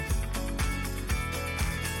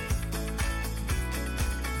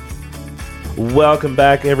Welcome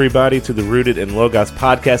back, everybody, to the Rooted in Logos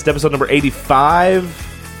podcast, episode number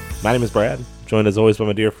 85. My name is Brad, joined as always by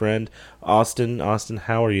my dear friend, Austin. Austin,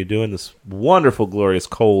 how are you doing this wonderful, glorious,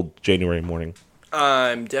 cold January morning?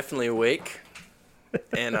 I'm definitely awake,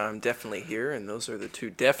 and I'm definitely here, and those are the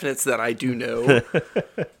two definites that I do know.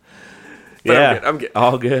 Yeah, I'm good.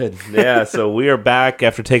 All good. Yeah, so we are back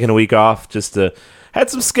after taking a week off. Had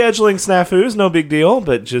some scheduling snafus, no big deal,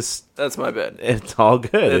 but just That's my bad. it's all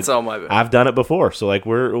good. It's all my bad. I've done it before, so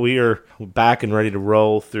we are back and ready to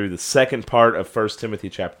roll through the second part of 1 Timothy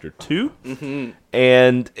chapter 2. Mm-hmm.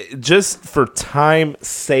 And just for time's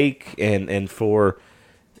sake and for,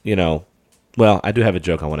 well, I do have a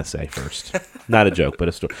joke I want to say first. Not a joke, but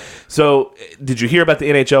a story. So, did you hear about the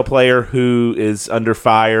NHL player who is under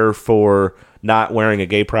fire for not wearing a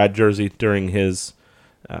gay pride jersey during his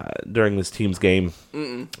team's game?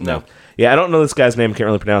 No. Yeah, I don't know this guy's name. Can't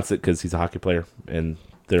really pronounce it because he's a hockey player, and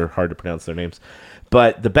they're hard to pronounce their names.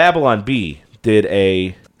 But the Babylon Bee did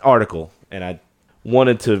a article, and I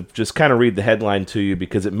wanted to just kind of read the headline to you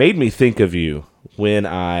because it made me think of you when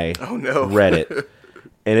I read it.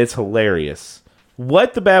 And it's hilarious.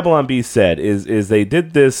 What the Babylon Bee said is they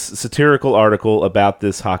did this satirical article about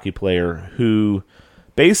this hockey player who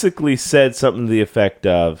basically said something to the effect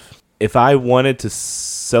of, if I wanted to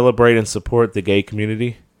celebrate and support the gay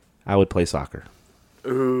community, I would play soccer.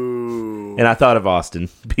 Ooh. And I thought of Austin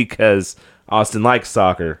because Austin likes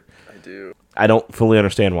soccer. I do. I don't fully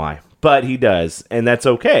understand why, but he does, and that's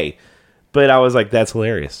okay. But I was like, that's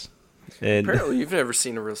hilarious. And Apparently, you've never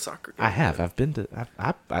seen a real soccer game. I have. I've been to.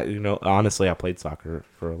 Honestly, I played soccer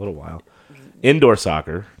for a little while, indoor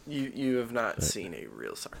soccer. You have not seen a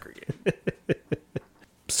real soccer game.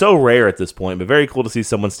 So rare at this point, but very cool to see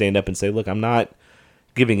someone stand up and say, "Look, I'm not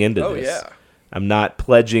giving into this. Yeah. I'm not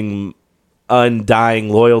pledging undying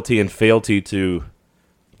loyalty and fealty to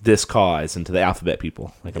this cause and to the alphabet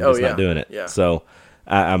people. Like I'm just not doing it." Yeah. So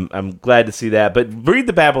I'm glad to see that. But read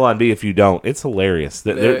the Babylon Bee if you don't. It's hilarious.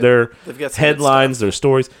 They've got headlines, their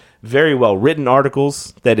stories, very well written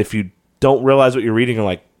articles that if you don't realize what you're reading, you're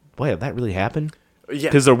like, "Boy, that really happened?" Yeah.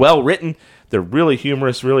 Because they're well written, they're really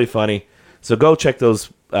humorous, really funny. So go check those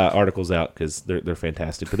articles out because they're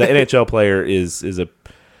fantastic. But the NHL player is a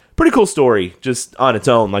pretty cool story just on its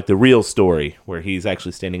own, like the real story where he's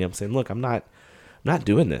actually standing up and saying, "Look, I'm not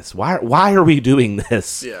doing this. Why are we doing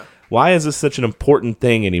this? Yeah. Why is this such an important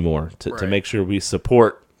thing anymore to make sure we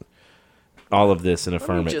support all of this and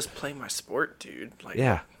affirm it?" Just play my sport, dude. Like,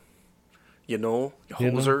 Yeah. you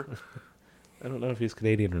hoser. I don't know if he's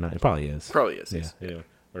Canadian or not. He probably is. Probably is. Yeah.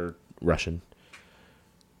 Or Russian.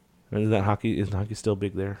 Isn't hockey still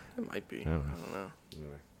big there? It might be. I don't know.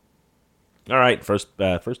 All right, first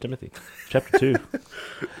Timothy, chapter 2.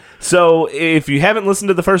 So if you haven't listened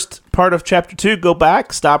to the first part of chapter 2, go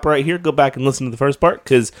back, stop right here, go back and listen to the first part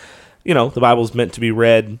because, the Bible's meant to be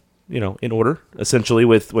read, in order, essentially,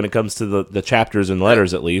 when it comes to the chapters and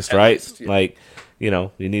letters at least, right? Least, yeah. Like,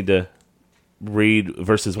 you need to read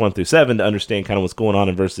verses 1 through 7 to understand kind of what's going on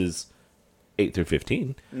in verses 8 through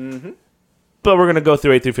 15. Mm-hmm. But we're going to go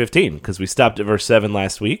through 8 through 15 because we stopped at verse 7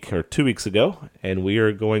 last week or 2 weeks ago, and we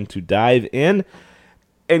are going to dive in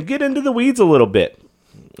and get into the weeds a little bit.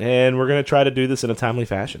 And we're going to try to do this in a timely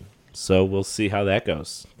fashion. So we'll see how that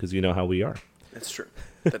goes because you know how we are. That's true.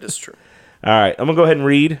 That is true. All right, I'm going to go ahead and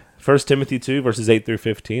read 1 Timothy 2, verses 8 through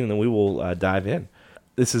 15, and then we will dive in.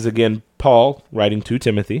 This is, again, Paul writing to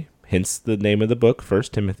Timothy, hence the name of the book, 1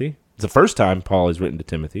 Timothy. It's the first time Paul has written to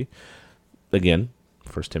Timothy. Again,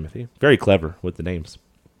 1 Timothy. Very clever with the names.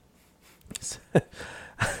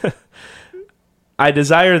 I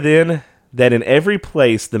desire then that in every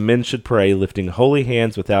place the men should pray, lifting holy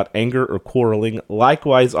hands without anger or quarreling.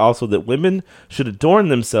 Likewise also that women should adorn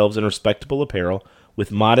themselves in respectable apparel,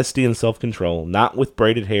 with modesty and self-control, not with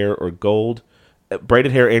braided hair and gold,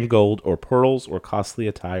 or pearls, or costly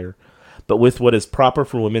attire, but with what is proper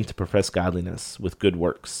for women to profess godliness, with good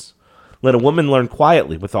works. Let a woman learn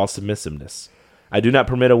quietly with all submissiveness. I do not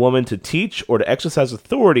permit a woman to teach or to exercise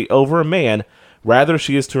authority over a man. Rather,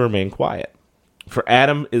 she is to remain quiet. For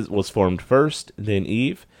Adam was formed first, then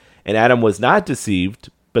Eve. And Adam was not deceived,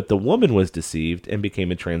 but the woman was deceived and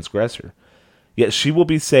became a transgressor. Yet she will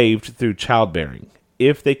be saved through childbearing,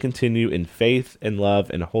 if they continue in faith and love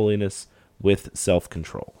and holiness with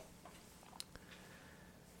self-control.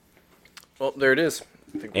 Well, there it is.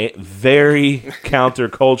 A very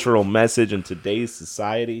countercultural message in today's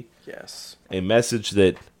society. Yes. A message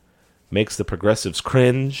that makes the progressives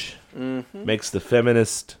cringe, makes the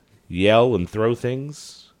feminists yell and throw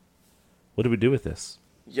things. What do we do with this?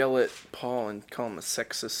 yell at Paul and call him a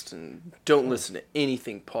sexist and don't listen to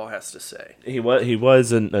anything Paul has to say. He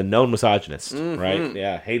was a known misogynist, right?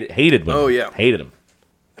 Yeah, hated women. Oh, yeah. Hated them.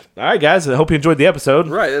 All right, guys, I hope you enjoyed the episode.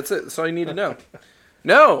 Right, that's it. That's all you need to know.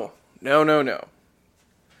 No.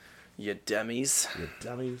 You dummies. You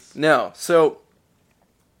dummies. No, so,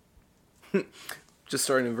 just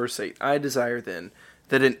starting in verse 8. I desire then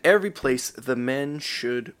that in every place the men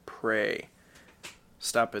should pray.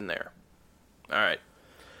 Stop in there. All right.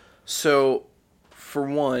 So, for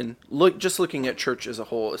one, looking at church as a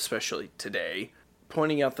whole, especially today,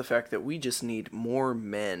 pointing out the fact that we just need more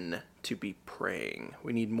men to be praying.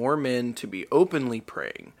 We need more men to be openly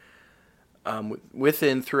praying.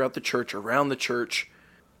 Throughout the church, around the church,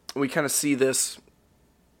 we kind of see this,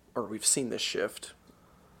 or we've seen this shift,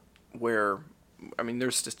 where, I mean,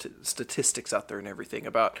 there's statistics out there and everything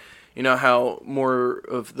about, how more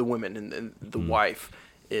of the women and the wife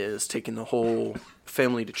is taking the whole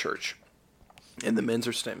family to church, and the men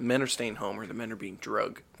are staying home, or the men are being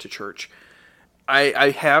drugged to church. I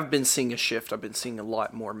have been seeing a shift. I've been seeing a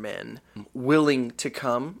lot more men willing to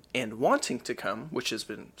come and wanting to come, which has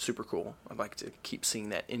been super cool. I'd like to keep seeing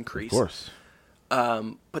that increase. Of course.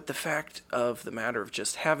 But the fact of the matter of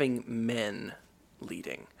just having men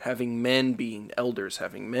leading, having men being elders,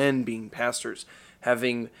 having men being pastors,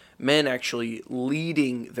 having men actually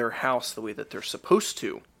leading their house the way that they're supposed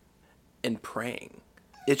to, and praying.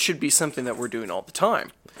 It should be something that we're doing all the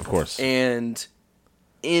time. Of course. And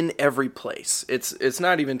in every place. It's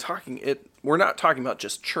not even we're not talking about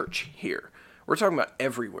just church here. We're talking about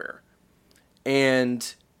everywhere.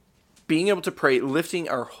 And being able to pray, lifting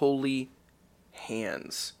our holy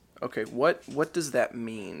hands. Okay, what does that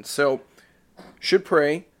mean? So, should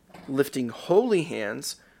pray, lifting holy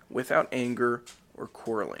hands without anger or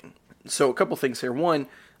quarreling. So, a couple things here. One,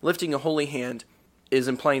 lifting a holy hand is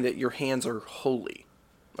implying that your hands are holy.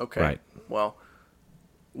 Okay. Right. Well,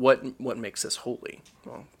 what makes us holy?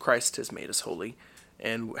 Well, Christ has made us holy,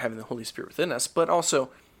 and having the Holy Spirit within us, but also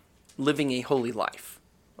living a holy life.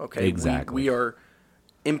 Okay. Exactly. We are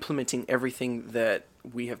implementing everything that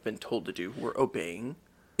we have been told to do. We're obeying.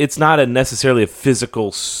 It's not necessarily a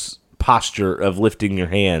physical posture of lifting your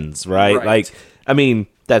hands, right? Right. Like, I mean,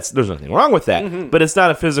 there's nothing wrong with that, but it's not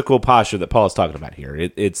a physical posture that Paul is talking about here.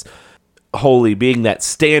 It's holy, being that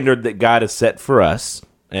standard that God has set for us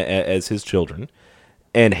as his children,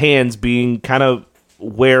 and hands being kind of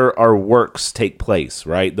where our works take place,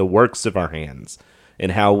 right? The works of our hands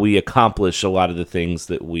and how we accomplish a lot of the things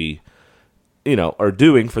that we, are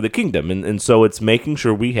doing for the kingdom. And so it's making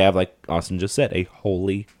sure we have, like Austin just said, a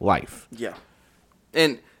holy life. Yeah.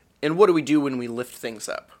 And what do we do when we lift things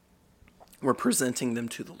up? We're presenting them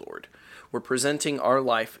to the Lord. We're presenting our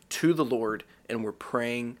life to the Lord, and we're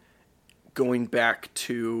praying, going back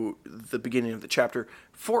to the beginning of the chapter,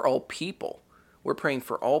 for all people. We're praying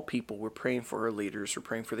for all people. We're praying for our leaders. We're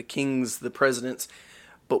praying for the kings, the presidents.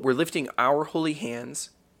 But we're lifting our holy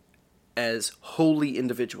hands as holy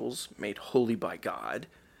individuals made holy by God,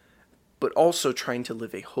 but also trying to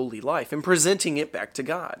live a holy life and presenting it back to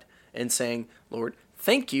God and saying, Lord,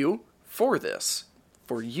 thank you for this,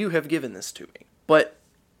 for you have given this to me. But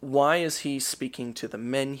why is he speaking to the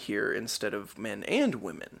men here instead of men and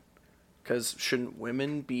women? Because shouldn't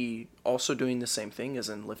women be also doing the same thing, as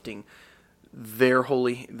in lifting their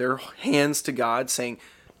hands to God, saying,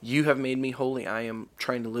 you have made me holy, I am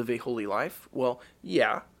trying to live a holy life? Well,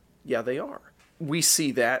 yeah, they are. We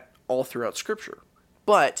see that all throughout Scripture.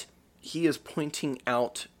 But he is pointing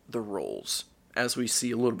out the roles, as we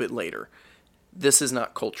see a little bit later. This is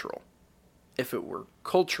not cultural. If it were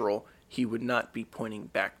cultural, he would not be pointing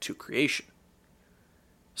back to creation.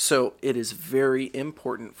 So it is very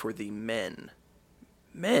important for the man,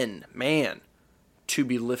 to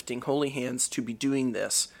be lifting holy hands, to be doing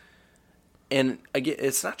this. And again,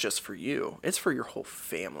 it's not just for you, it's for your whole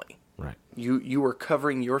family. Right. You are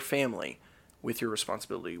covering your family with your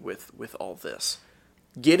responsibility with all this.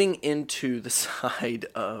 Getting into the side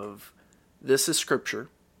of, this is Scripture,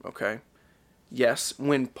 okay? Yes,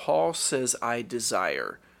 when Paul says, I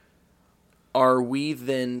desire, are we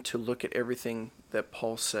then to look at everything that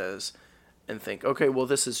Paul says and think, okay, well,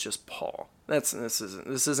 this is just Paul. This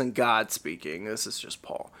isn't God speaking. This is just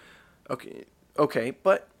Paul. Okay,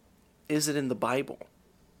 but is it in the Bible?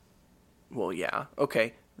 Well, yeah.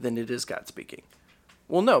 Okay, then it is God speaking.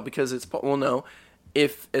 Well, no, because it's Paul. Well, no.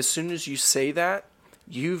 If as soon as you say that,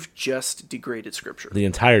 you've just degraded Scripture. The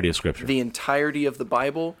entirety of Scripture. The entirety of the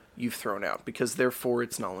Bible you've thrown out, because therefore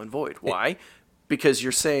it's null and void. Why? Because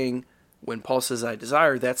you're saying, when Paul says, I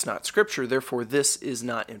desire, that's not Scripture, therefore this is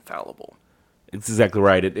not infallible. It's exactly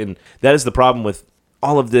right. And that is the problem with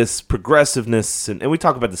all of this progressiveness, and we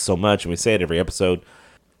talk about this so much, and we say it every episode,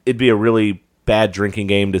 it'd be a really bad drinking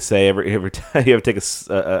game to say every time you have to take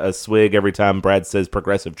a swig every time Brad says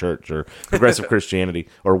progressive church or progressive Christianity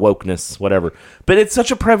or wokeness, whatever. But it's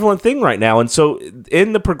such a prevalent thing right now. And so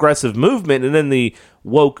in the progressive movement and in the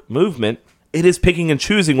woke movement, it is picking and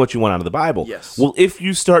choosing what you want out of the Bible. Yes. Well, if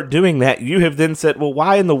you start doing that, you have then said, well,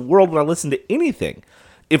 why in the world would I listen to anything?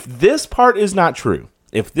 If this part is not true,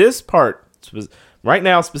 if this part, right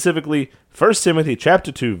now specifically, 1 Timothy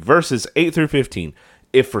chapter 2, verses 8 through 15,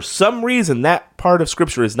 if for some reason that part of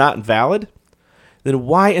Scripture is not valid, then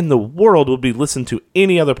why in the world would we listen to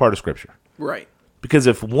any other part of Scripture? Right. Because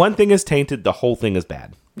if one thing is tainted, the whole thing is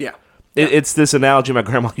bad. Yeah. It's this analogy my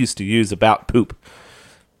grandma used to use about poop.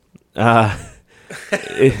 Okay.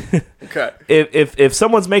 If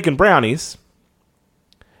someone's making brownies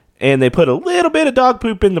and they put a little bit of dog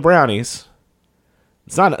poop in the brownies,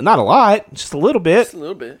 it's not a lot, just a little bit. Just a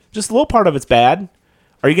little bit. Just a little part of it's bad.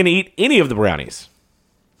 Are you going to eat any of the brownies?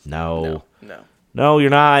 No. No, you're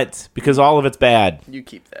not, because all of it's bad. You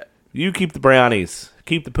keep that. You keep the brownies.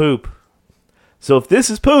 Keep the poop. So if this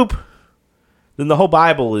is poop, then the whole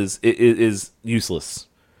Bible is useless.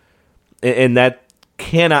 And that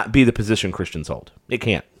cannot be the position Christians hold. It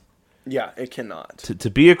can't. Yeah, it cannot. To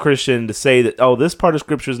be a Christian, to say that, oh, this part of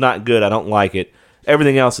Scripture is not good, I don't like it,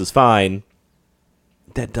 everything else is fine,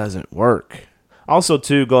 that doesn't work. Also,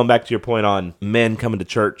 too, going back to your point on men coming to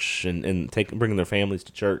church and bringing their families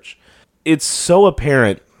to church, it's so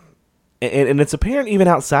apparent, and it's apparent even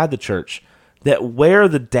outside the church, that where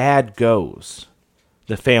the dad goes,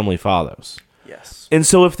 the family follows. Yes. And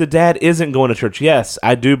so if the dad isn't going to church, yes,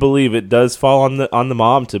 I do believe it does fall on the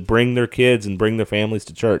mom to bring their kids and bring their families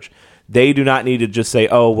to church. They do not need to just say,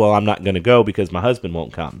 oh, well, I'm not going to go because my husband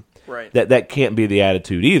won't come. Right. That can't be the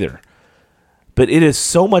attitude either. But it is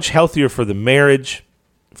so much healthier for the marriage,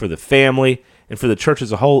 for the family, and for the church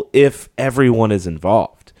as a whole if everyone is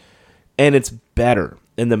involved. And it's better,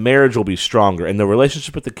 and the marriage will be stronger, and the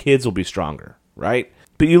relationship with the kids will be stronger, right?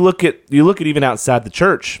 But you look at even outside the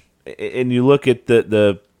church, and you look at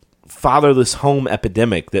the fatherless home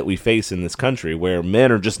epidemic that we face in this country, where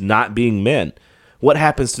men are just not being men. What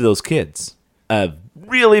happens to those kids? A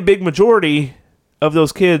really big majority of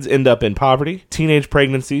those kids end up in poverty, teenage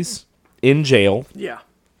pregnancies, in jail. Yeah.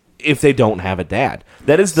 If they don't have a dad.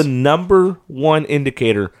 That is the number one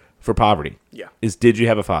indicator for poverty. Yeah. Is, did you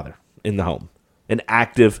have a father in the home? An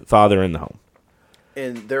active father in the home.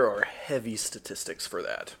 And there are heavy statistics for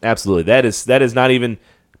that. Absolutely. That is not even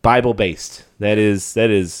Bible based. That is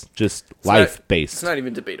just life based. It's not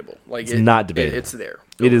even debatable. Like it's not debatable. It's there.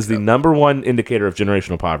 It is the number one indicator of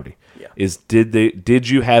generational poverty. Yeah. Is did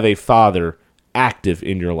you have a father active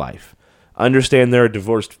in your life? Understand there are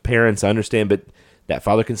divorced parents. I understand, but that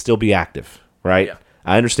father can still be active, right? Yeah.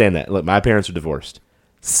 I understand that. Look, my parents are divorced.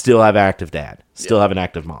 Still have an active dad. Still have an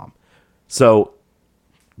active mom. So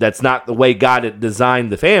that's not the way God had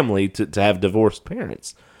designed the family to have divorced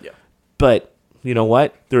parents. Yeah. But you know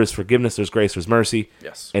what? There is forgiveness, there's grace, there's mercy.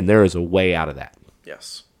 Yes. And there is a way out of that.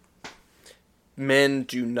 Yes. Men,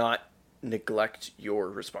 do not neglect your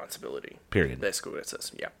responsibility. Period. Basically what it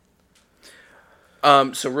says. Yeah.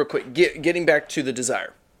 So real quick, getting back to the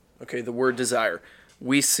desire. Okay, the word desire.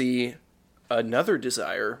 We see another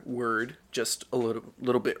desire word just a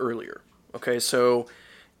little bit earlier. Okay, so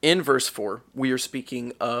in verse 4, we are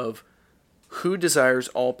speaking of who desires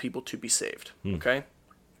all people to be saved. Okay?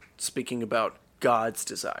 Speaking about God's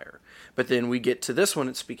desire. But then we get to this one,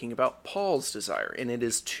 it's speaking about Paul's desire, and it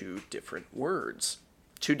is two different words.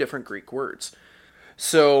 Two different Greek words.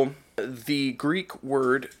 So the Greek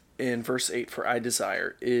word in verse 8 for I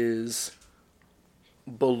desire is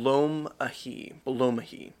bolomahi,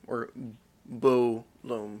 or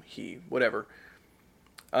bolomhi, whatever.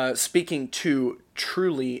 Speaking to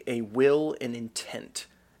truly a will and intent,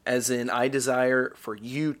 as in I desire for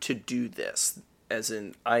you to do this, as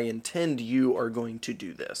in I intend you are going to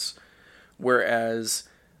do this. Whereas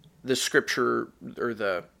the scripture, or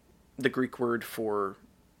the Greek word for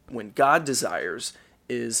when God desires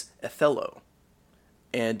is ethelo.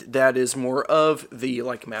 And that is more of the,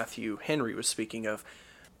 like Matthew Henry was speaking of,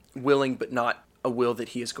 willing but not a will that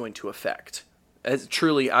he is going to affect. As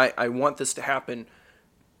truly, I want this to happen,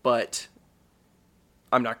 but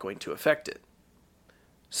I'm not going to affect it.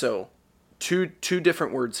 So, two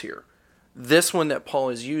different words here. This one that Paul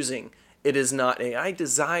is using, it is not I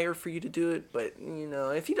desire for you to do it, but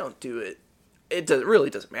if you don't do it, it really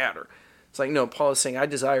doesn't matter. It's like, no, Paul is saying, I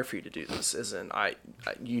desire for you to do this, as in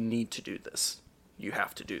you need to do this. You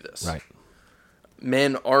have to do this. Right.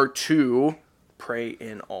 Men are to pray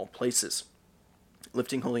in all places.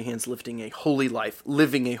 Lifting holy hands, living a holy life.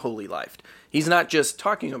 He's not just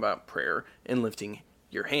talking about prayer and lifting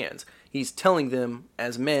your hands. He's telling them,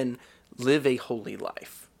 as men, live a holy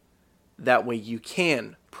life. That way you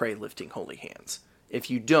can pray lifting holy hands. If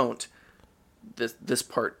you don't, this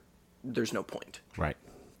part, there's no point. Right.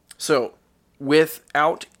 So,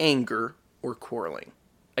 without anger or quarreling.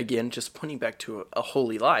 Again, just pointing back to a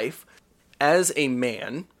holy life. As a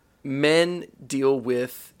man, men deal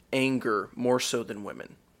with anger more so than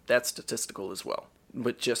women. That's statistical as well.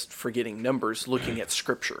 But just forgetting numbers, looking at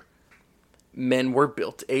Scripture. Men were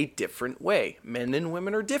built a different way. Men and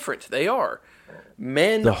women are different. They are.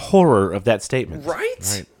 Men. The horror of that statement.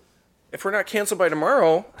 Right? If we're not canceled by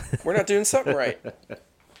tomorrow, we're not doing something right.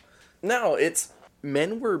 No, it's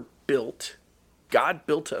men were built. God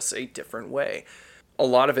built us a different way. A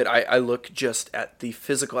lot of it, I look just at the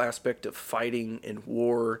physical aspect of fighting and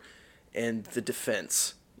war and the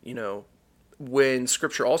defense. You know, when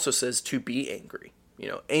Scripture also says to be angry. You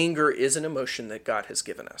know, anger is an emotion that God has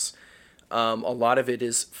given us. A lot of it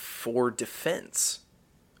is for defense.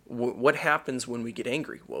 What happens when we get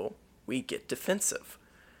angry? Well, we get defensive.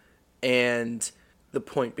 And the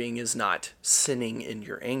point being is not sinning in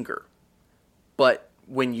your anger. But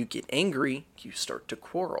when you get angry, you start to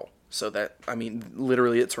quarrel. So that, I mean,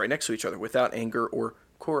 literally it's right next to each other, without anger or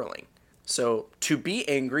quarreling. So to be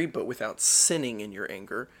angry, but without sinning in your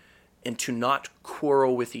anger, and to not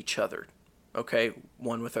quarrel with each other. Okay,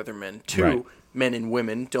 one with other men. Two, right. Men and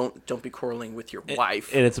women, don't be quarreling with your wife.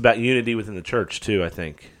 And it's about unity within the church too, I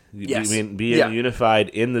think. Yes. Being unified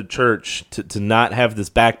in the church, to not have this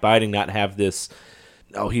backbiting, not have this,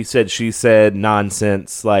 oh, he said, she said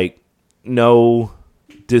nonsense, like no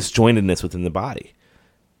disjointedness within the body.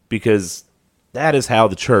 Because that is how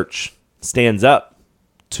the church stands up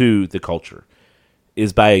to the culture,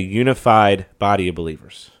 is by a unified body of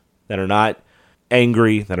believers that are not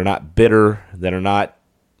angry, that are not bitter, that are not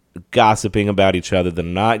gossiping about each other, that are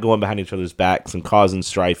not going behind each other's backs and causing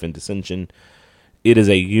strife and dissension. It is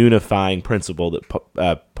a unifying principle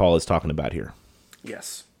that Paul is talking about here.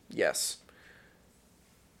 Yes.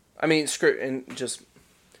 I mean,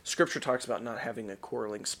 Scripture talks about not having a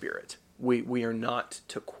quarreling spirit. We are not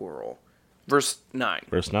to quarrel. Verse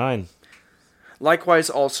 9. Likewise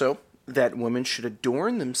also, that women should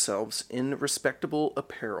adorn themselves in respectable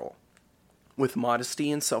apparel, with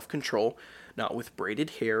modesty and self-control, not with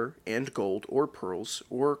braided hair and gold or pearls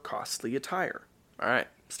or costly attire. All right,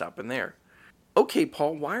 stopping there. Okay,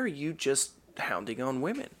 Paul, why are you just hounding on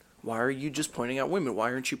women? Why are you just pointing out women?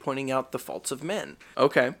 Why aren't you pointing out the faults of men?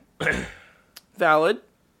 Okay, valid.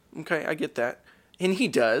 Okay, I get that. And he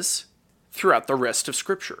does throughout the rest of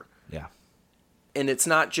Scripture. Yeah. And it's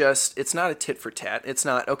not a tit for tat. It's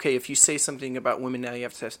not, okay, if you say something about women, now you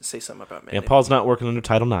have to say something about men. And Paul's not working under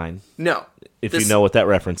Title IX. No. If you know what that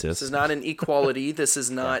reference is. This is not an equality. This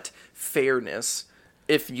is not fairness.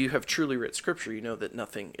 If you have truly read Scripture, you know that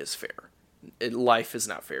nothing is fair. Life is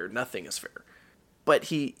not fair. Nothing is fair. But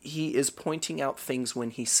he is pointing out things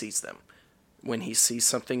when he sees them. When he sees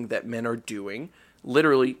something that men are doing,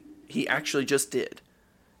 literally, he actually just did.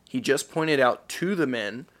 He just pointed out to the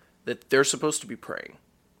men that they're supposed to be praying,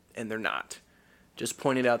 and they're not. Just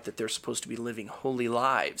pointed out that they're supposed to be living holy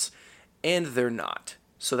lives, and they're not.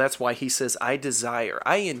 So that's why he says, I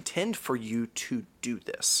intend for you to do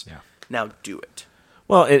this. Yeah. Now do it.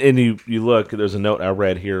 Well, and you look, there's a note I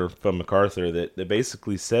read here from MacArthur that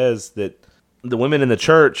basically says that the women in the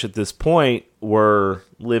church at this point were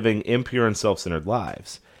living impure and self-centered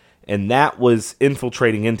lives. And that was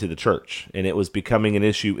infiltrating into the church. And it was becoming an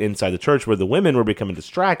issue inside the church where the women were becoming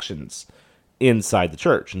distractions inside the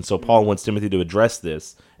church. And so Paul wants Timothy to address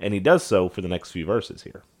this, and he does so for the next few verses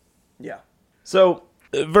here. Yeah. So,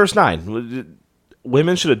 verse 9,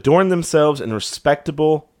 women should adorn themselves in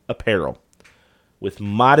respectable apparel, with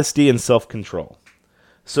modesty and self-control.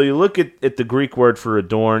 So you look at the Greek word for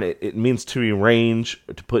adorn, it means to arrange,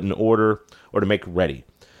 or to put in order, or to make ready.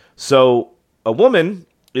 So a woman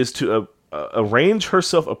is to arrange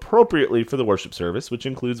herself appropriately for the worship service, which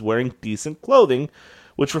includes wearing decent clothing,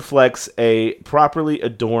 which reflects a properly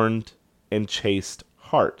adorned and chaste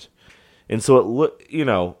heart. And so,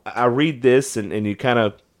 I read this and you kind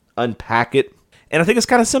of unpack it, and I think it's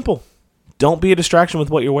kind of simple. Don't be a distraction with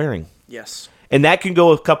what you're wearing. Yes. And that can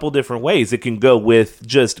go a couple different ways. It can go with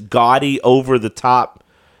just gaudy, over-the-top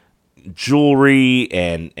jewelry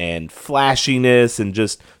and flashiness and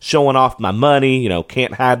just showing off my money,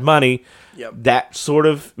 can't hide money. Yep. That sort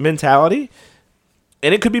of mentality.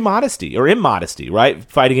 And it could be modesty or immodesty, right?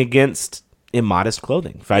 Fighting against immodest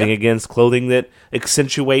clothing. Fighting against clothing that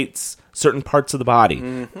accentuates certain parts of the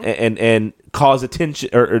body and cause attention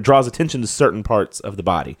or draws attention to certain parts of the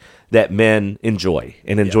body that men enjoy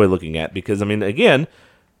looking at. Because, I mean, again,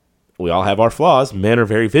 we all have our flaws. Men are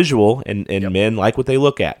very visual, and men like what they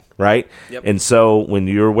look at, right? Yep. And so when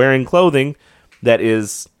you're wearing clothing that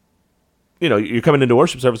is, you're coming into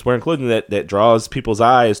worship service wearing clothing that draws people's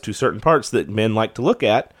eyes to certain parts that men like to look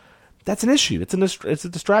at, that's an issue. It's a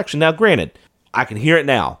distraction. Now, granted, I can hear it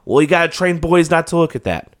now. Well, you got to train boys not to look at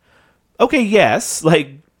that. Okay, yes,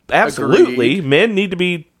 absolutely. Agreed. Men need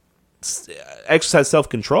to exercise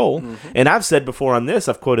self-control. And I've said before on this,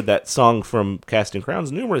 I've quoted that song from Casting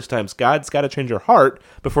Crowns numerous times. God's got to change her heart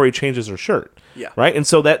before he changes her shirt. Yeah. Right? And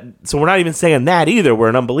so we're not even saying that either, where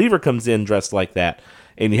an unbeliever comes in dressed like that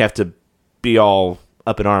and you have to be all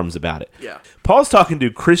up in arms about it. Yeah. Paul's talking to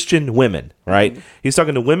Christian women, right? He's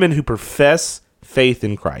talking to women who profess faith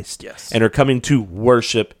in Christ and are coming to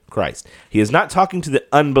worship Christ. He is not talking to the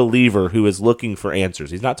unbeliever who is looking for answers.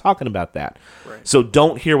 He's not talking about that. Right. So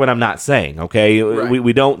don't hear what I'm not saying, okay? Right.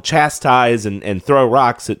 We don't chastise and throw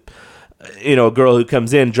rocks at a girl who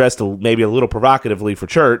comes in dressed maybe a little provocatively for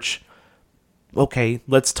church. Okay,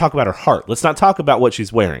 let's talk about her heart. Let's not talk about what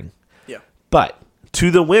she's wearing. Yeah. But to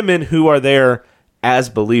the women who are there as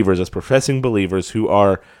believers, as professing believers who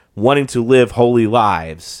are wanting to live holy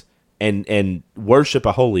lives and worship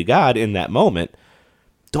a holy God in that moment,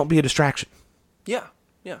 don't be a distraction. Yeah.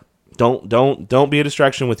 Yeah. Don't be a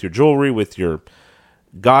distraction with your jewelry, with your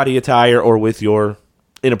gaudy attire, or with your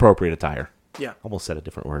inappropriate attire. Yeah. Almost said a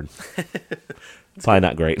different word. It's probably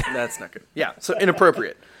not great. That's not good. Yeah. So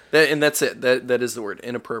inappropriate. And that's it. That is the word,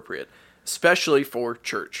 inappropriate, especially for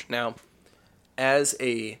church. Now, as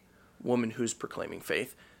a woman who's proclaiming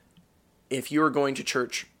faith, if you're going to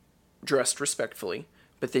church dressed respectfully,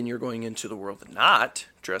 but then you're going into the world not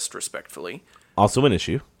dressed respectfully. Also an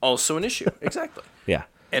issue. Exactly. Yeah.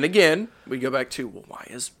 And again, we go back to, well, why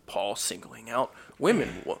is Paul singling out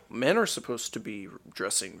women? Well, men are supposed to be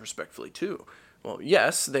dressing respectfully too. Well,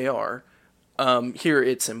 yes, they are. Here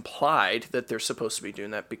it's implied that they're supposed to be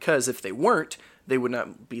doing that because if they weren't, they would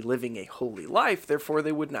not be living a holy life. Therefore,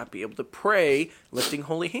 they would not be able to pray lifting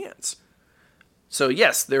holy hands. So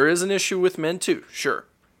yes, there is an issue with men too, sure.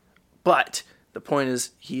 But the point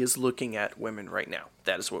is, he is looking at women right now.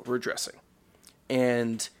 That is what we're addressing.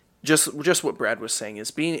 And just what Brad was saying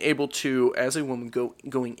is being able to, as a woman,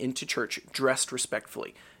 going into church dressed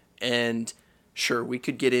respectfully. And sure, we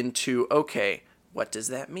could get into, okay, what does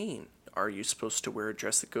that mean? Are you supposed to wear a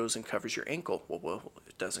dress that goes and covers your ankle? Well,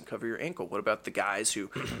 it doesn't cover your ankle. What about the guys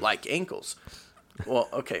who like ankles? Well,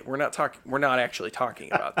 okay, we're not actually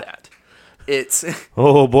talking about that. It's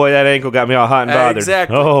oh boy, that ankle got me all hot and bothered.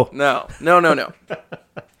 Exactly. Oh No.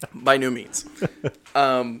 By no means.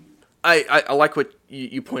 I like what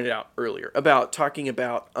you pointed out earlier about talking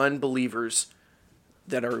about unbelievers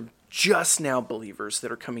that are just now believers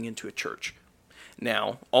that are coming into a church.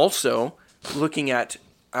 Now, also looking at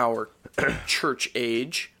our church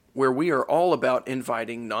age, where we are all about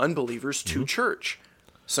inviting non-believers to church.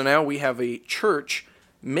 So now we have a church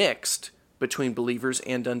mixed between believers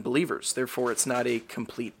and unbelievers. Therefore, it's not a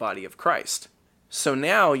complete body of Christ. So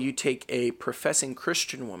now you take a professing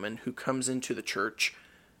Christian woman who comes into the church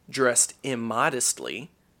dressed immodestly.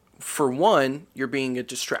 For one, you're being a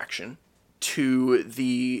distraction to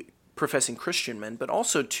the professing Christian men, but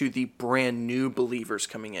also to the brand new believers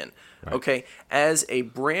coming in. Right. Okay, as a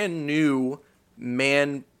brand new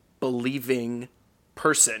man believing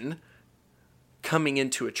person coming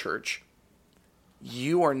into a church,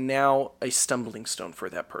 you are now a stumbling stone for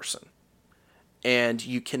that person. And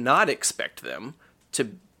you cannot expect them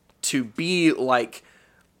to be like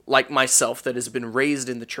myself, that has been raised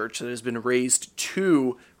in the church, that has been raised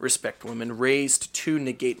to respect women, raised to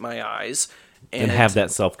negate my eyes. And have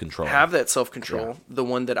that self-control. Yeah. The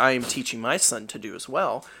one that I am teaching my son to do as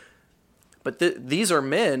well. But these are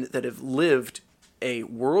men that have lived a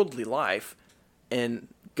worldly life, and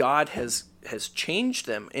God has changed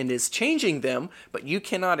them and is changing them, but you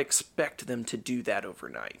cannot expect them to do that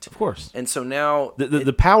overnight. Of course. And so now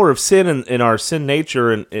the power of sin in our sin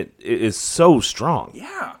nature and it is so strong.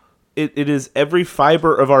 Yeah. It is every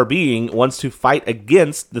fiber of our being wants to fight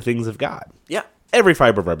against the things of God. Yeah. Every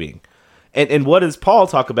fiber of our being. And what does Paul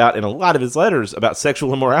talk about in a lot of his letters about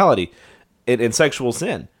sexual immorality and sexual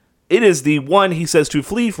sin? It is the one he says to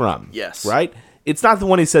flee from. Yes. Right? It's not the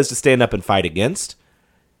one he says to stand up and fight against.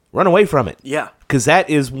 Run away from it. Yeah. Because that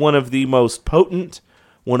is one of the most potent,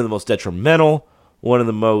 one of the most detrimental, one of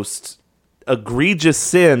the most egregious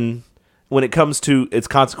sin when it comes to its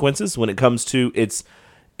consequences, when it comes to its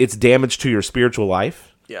damage to your spiritual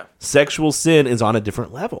life. Yeah. Sexual sin is on a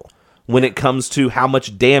different level. when it comes to how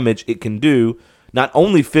much damage it can do, not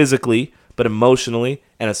only physically, but emotionally,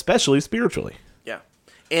 and especially spiritually. Yeah.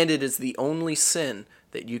 And it is the only sin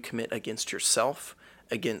that you commit against yourself,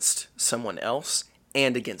 against someone else,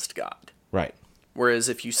 and against God. Right. Whereas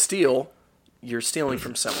if you steal, you're stealing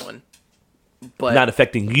from someone, but Not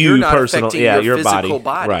affecting you're you not personally. affecting Yeah, your body. physical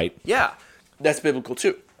body. Right. Yeah. That's biblical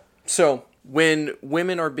too. So when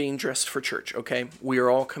women are being dressed for church, okay, we are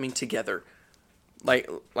all coming together. Like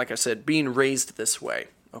I said, being raised this way,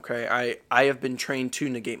 okay? I have been trained to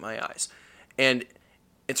negate my eyes. And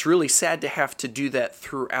it's really sad to have to do that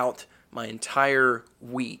throughout my entire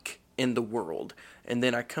week in the world. And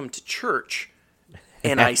then I come to church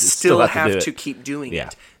and I still have to keep doing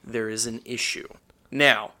it. There is an issue.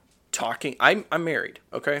 Now, I'm married,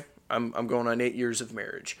 okay? I'm going on 8 years of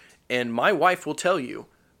marriage. And my wife will tell you,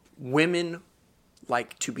 women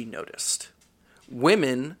like to be noticed.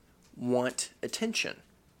 Women want attention,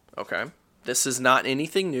 okay? This is not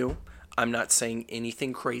anything new. I'm not saying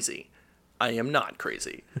anything crazy. I am not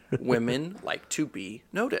crazy. Women like to be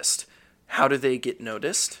noticed. How do they get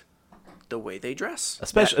noticed? The way they dress.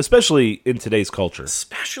 Especially in today's culture.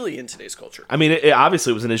 Especially in today's culture. I mean, it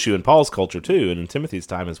obviously was an issue in Paul's culture too, and in Timothy's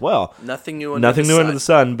time as well. Nothing new under the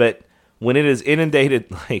sun, but when it is inundated,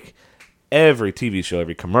 like every TV show,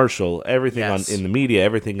 every commercial, everything in the media,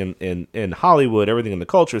 everything in Hollywood, everything in the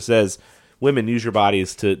culture says women use your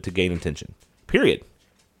bodies to gain attention. Period.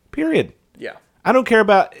 Yeah. I don't care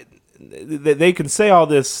about... They can say all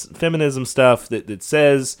this feminism stuff that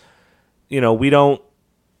says, we want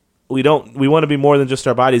to be more than just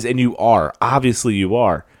our bodies, and you are. Obviously you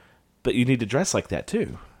are. But you need to dress like that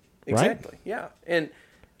too. Exactly. Right? Yeah.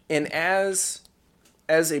 And as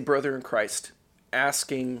a brother in Christ,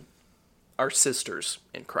 asking our sisters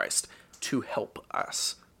in Christ to help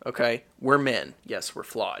us. Okay? We're men. Yes, we're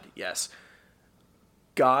flawed. Yes.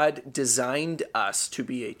 God designed us to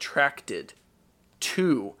be attracted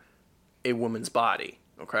to a woman's body.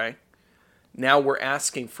 Okay? Now we're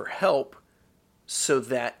asking for help so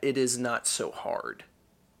that it is not so hard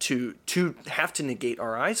to have to negate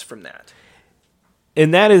our eyes from that.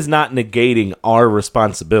 And that is not negating our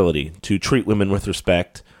responsibility to treat women with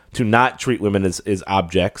respect, to not treat women as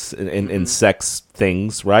objects and sex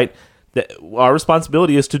things, right? Our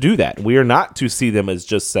responsibility is to do that. We are not to see them as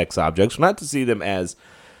just sex objects. We're not to see them as,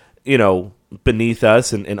 beneath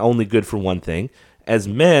us and only good for one thing. As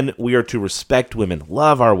men, we are to respect women,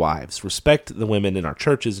 love our wives, respect the women in our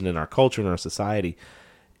churches and in our culture and our society.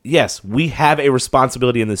 Yes, we have a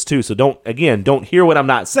responsibility in this too. So don't hear what I'm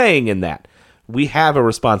not saying in that. We have a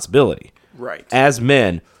responsibility, right, as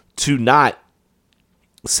men, to not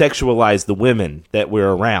sexualize the women that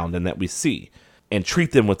we're around and that we see, and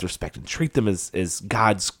treat them with respect and treat them as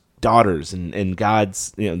God's daughters and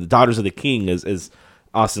God's, the daughters of the King, as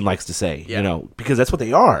Austin likes to say, because that's what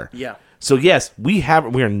they are. Yeah. So yes, we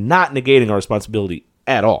are not negating our responsibility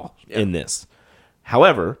at all in this.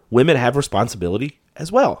 However, women have responsibility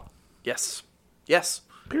as well. Yes.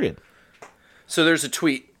 Period. So there's a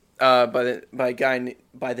tweet by a guy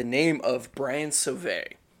by the name of Brian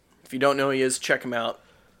Sauvé. If you don't know who he is, check him out.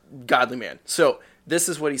 Godly man. So this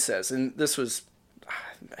is what he says, and this was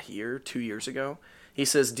a year, 2 years ago. He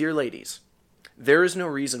says, "Dear ladies, there is no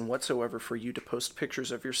reason whatsoever for you to post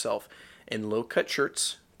pictures of yourself in low-cut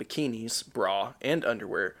shirts, bikinis, bra, and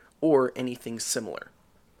underwear, or anything similar.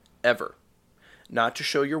 Ever. Not to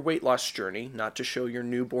show your weight loss journey, not to show your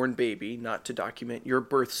newborn baby, not to document your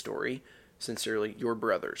birth story. Sincerely, your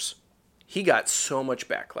brothers." He got so much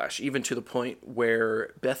backlash, even to the point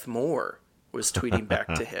where Beth Moore was tweeting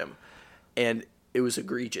back to him, and it was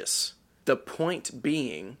egregious. The point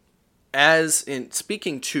being, as in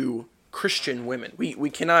speaking to Christian women, we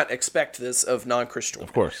cannot expect this of non-Christian women.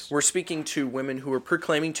 Of course. We're speaking to women who are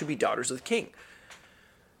proclaiming to be daughters of the King,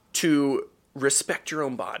 to respect your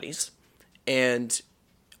own bodies, and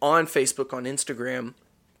on Facebook, on Instagram,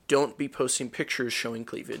 don't be posting pictures showing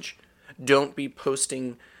cleavage. Don't be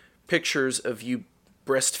posting pictures of you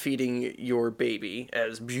breastfeeding your baby,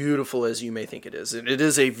 as beautiful as you may think it is. And it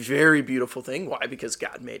is a very beautiful thing. Why? Because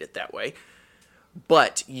God made it that way.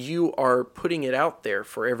 But you are putting it out there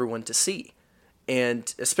for everyone to see.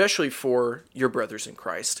 And especially for your brothers in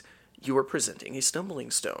Christ, you are presenting a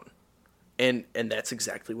stumbling stone. And that's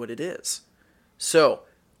exactly what it is. So,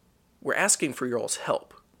 we're asking for your all's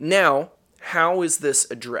help. Now, how is this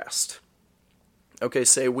addressed? Okay,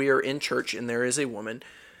 say we are in church and there is a woman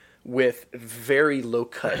with very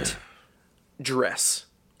low-cut dress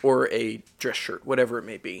or a dress shirt, whatever it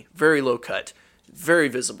may be. Very low-cut, very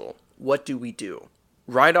visible. What do we do?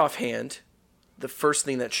 Right offhand, the first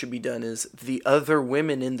thing that should be done is the other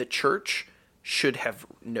women in the church should have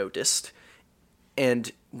noticed,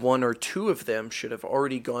 and one or two of them should have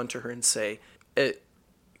already gone to her and say,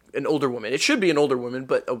 an older woman, it should be an older woman,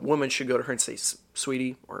 but a woman should go to her and say,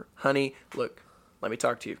 sweetie or honey, look, let me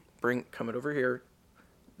talk to you. Come it over here.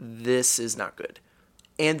 This is not good.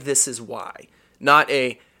 And this is why. Not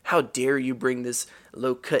how dare you bring this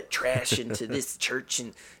low-cut trash into this church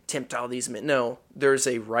and tempt all these men. No, there's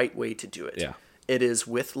a right way to do it. Yeah. It is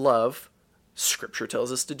with love. Scripture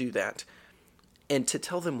tells us to do that. And to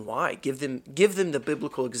tell them why. Give them the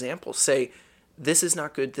biblical example. Say, this is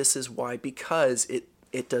not good, this is why, because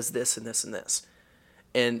it does this and this and this.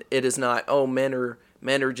 And it is not,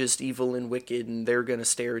 men are just evil and wicked and they're going to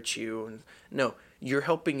stare at you. And no, you're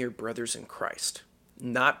helping your brothers in Christ,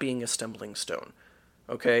 not being a stumbling stone.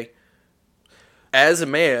 Okay? As a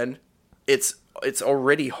man, it's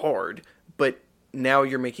already hard, but now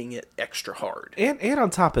you're making it extra hard. And on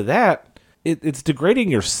top of that, it's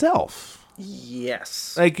degrading yourself.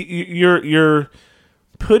 Yes. Like you're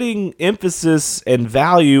putting emphasis and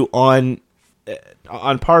value on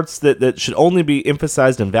parts that should only be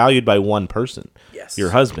emphasized and valued by one person. Yes. Your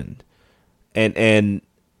husband. And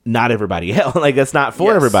not everybody else. Like that's not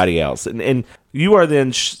for Yes. everybody else. And you are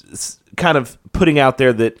then kind of putting out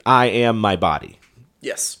there that I am my body.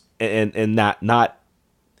 Yes. And not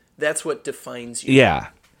That's what defines you. yeah.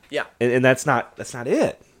 Yeah. And that's not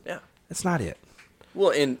it. Yeah. That's not it.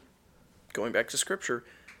 Well, and going back to Scripture,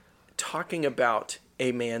 talking about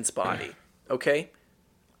a man's body, okay?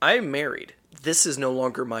 I am married. This is no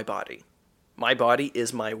longer my body. My body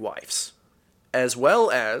is my wife's. As well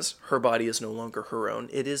as her body is no longer her own,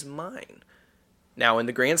 it is mine. Now, in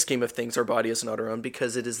the grand scheme of things, our body is not our own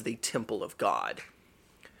because it is the temple of God.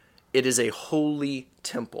 It is a holy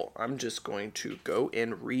temple. I'm just going to go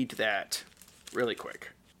and read that really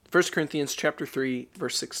quick. 1 Corinthians chapter 3,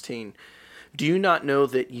 verse 16. Do you not know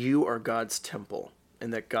that you are God's temple,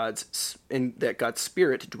 and that God's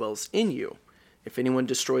Spirit dwells in you? If anyone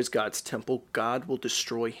destroys God's temple, God will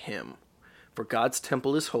destroy him. For God's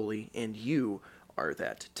temple is holy, and you are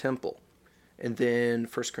that temple. And then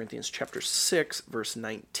 1 Corinthians chapter 6, verse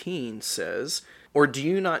 19 says, Or do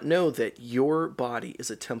you not know that your body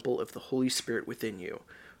is a temple of the Holy Spirit within you,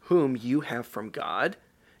 whom you have from God?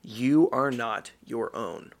 You are not your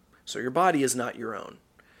own. So your body is not your own.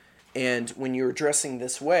 And when you're dressing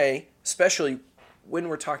this way, especially when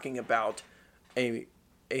we're talking about a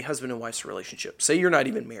husband and wife's relationship, say you're not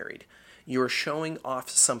even married, you're showing off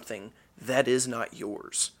something that is not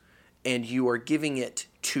yours, and you are giving it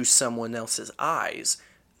to someone else's eyes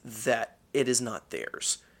that it is not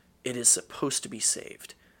theirs. It is supposed to be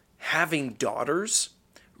saved. Having daughters,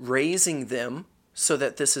 raising them so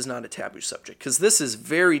that this is not a taboo subject, because this is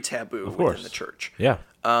very taboo within the church. Yeah.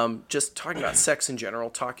 Just talking about sex in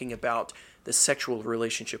general, talking about the sexual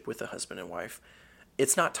relationship with a husband and wife,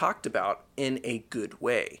 it's not talked about in a good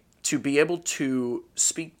way. To be able to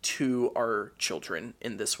speak to our children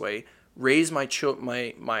in this way, raise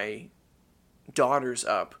my daughters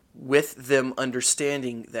up with them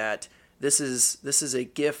understanding that this is a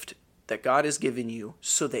gift that God has given you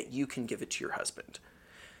so that you can give it to your husband.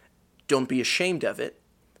 Don't be ashamed of it,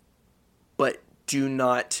 but do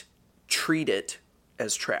not treat it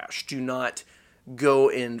as trash. Do not go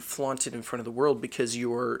and flaunt it in front of the world because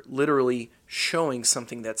you're literally showing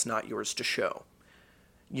something that's not yours to show.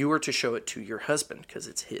 You are to show it to your husband because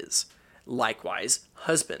it's his. Likewise,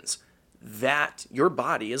 husbands, that your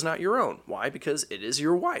body is not your own. Why? Because it is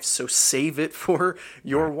your wife's. So save it for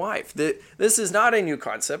your wife. This is not a new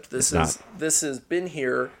concept. This has been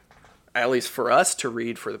here, at least for us to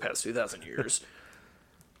read for the past 2,000 years.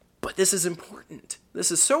 But this is important.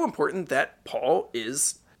 This is so important that Paul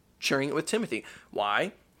is sharing it with Timothy.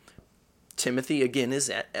 Why? Timothy, again,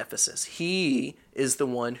 is at Ephesus. He is the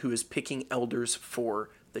one who is picking elders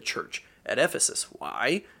for the church at Ephesus.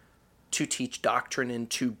 Why? To teach doctrine and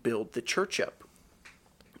to build the church up,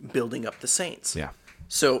 building up the saints. Yeah.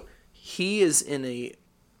 So he is in a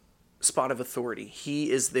spot of authority.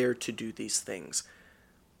 He is there to do these things.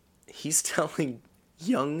 He's telling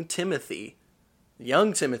young Timothy,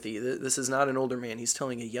 this is not an older man, he's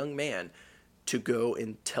telling a young man to go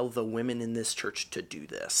and tell the women in this church to do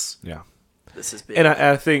this. Yeah. This is big. And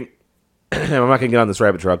I think, I'm not going to get on this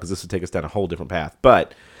rabbit trail because this would take us down a whole different path,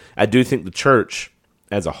 but I do think the church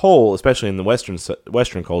as a whole, especially in the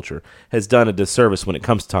Western culture, has done a disservice when it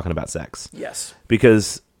comes to talking about sex. Yes.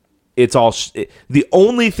 Because it's all, the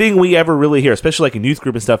only thing we ever really hear, especially like in youth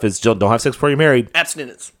group and stuff, is don't have sex before you're married.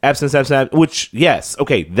 Abstinence. Abstinence, which, yes,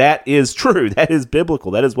 okay, that is true. That is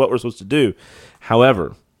biblical. That is what we're supposed to do.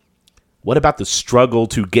 However, what about the struggle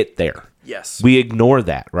to get there? Yes. We ignore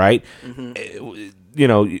that, right? Mm-hmm. You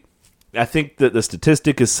know, I think that the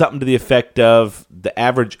statistic is something to the effect of the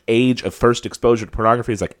average age of first exposure to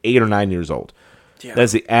pornography is like 8 or 9 years old. Yeah.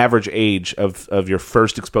 That's the average age of your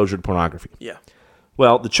first exposure to pornography. Yeah.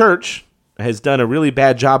 Well, the church has done a really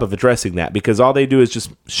bad job of addressing that because all they do is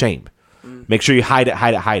just shame. Make sure you hide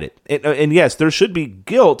it. And yes, there should be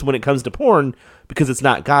guilt when it comes to porn because it's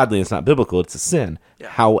not godly, it's not biblical, it's a sin. Yeah.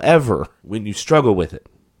 However, when you struggle with it,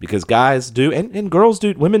 because guys do, and girls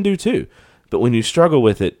do, women do too, but when you struggle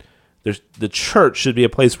with it, the church should be a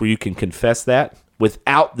place where you can confess that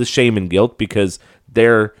without the shame and guilt because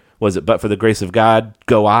but for the grace of God,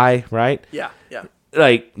 go I, right? Yeah. Yeah.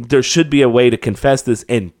 Like, there should be a way to confess this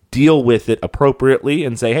and deal with it appropriately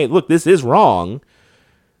and say, hey, look, this is wrong,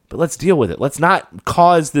 but let's deal with it. Let's not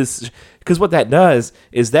cause this, because what that does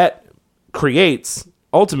is that creates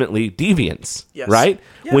ultimately deviance, Yes. right?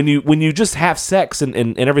 Yeah. When you just have sex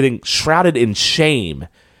and everything shrouded in shame,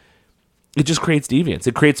 it just creates deviance.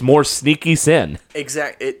 It creates more sneaky sin.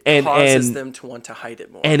 Exactly. It causes them to want to hide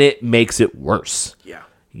it more. And it makes it worse. Yeah.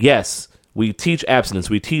 Yes, we teach abstinence.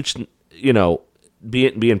 We teach,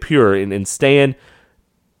 being pure and staying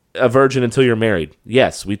a virgin until you're married.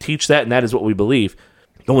 Yes, we teach that, and that is what we believe.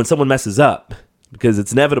 But when someone messes up, because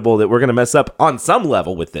it's inevitable that we're going to mess up on some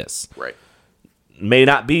level with this. Right. May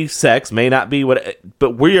not be sex, may not be what,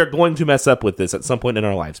 but we are going to mess up with this at some point in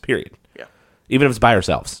our lives, period. Yeah. Even if it's by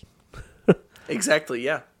ourselves. Exactly,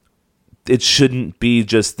 yeah. It shouldn't be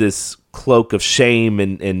just this cloak of shame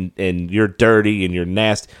and you're dirty and you're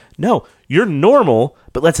nasty. No, you're normal,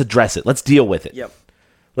 but let's address it. Let's deal with it. Yep.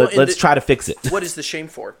 Let's try to fix it. What is the shame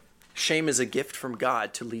for? Shame is a gift from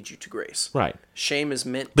God to lead you to grace. Right. Shame is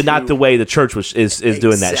meant But not the way the church is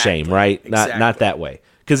doing that shame, Exactly. right? Exactly. Not that way.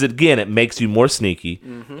 Because again, it makes you more sneaky.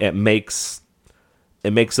 Mm-hmm. It makes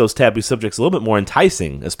those taboo subjects a little bit more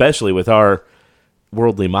enticing, especially with our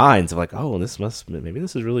worldly minds of like, oh, maybe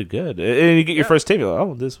this is really good. And you get your first tape, you're like,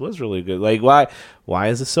 oh, this was really good. Like, why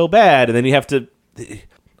is this so bad? And then you have to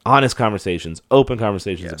honest conversations, open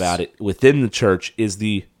conversations Yes. about it within the church is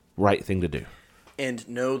the right thing to do. And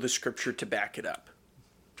know the scripture to back it up.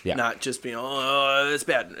 Yeah. Not just being, oh, it's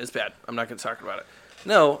bad. It's bad. I'm not going to talk about it.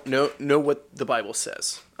 No, know what the Bible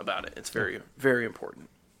says about it. It's very, very important.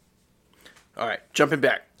 All right, jumping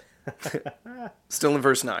back. Still in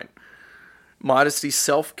verse 9. Modesty,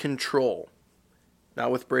 self-control,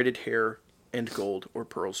 not with braided hair and gold or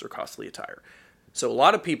pearls or costly attire. So a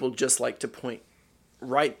lot of people just like to point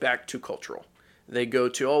right back to cultural. They go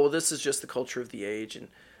to, oh, well, this is just the culture of the age.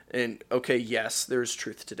 And okay, yes, there's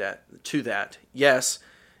truth to that. Yes,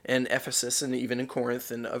 in Ephesus and even in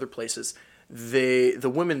Corinth and other places, the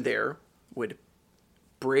women there would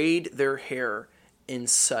braid their hair in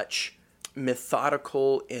such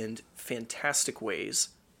methodical and fantastic ways.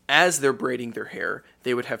 As they're braiding their hair,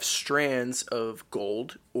 they would have strands of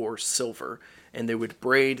gold or silver, and they would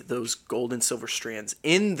braid those gold and silver strands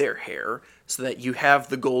in their hair so that you have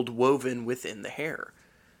the gold woven within the hair.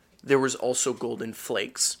 There was also golden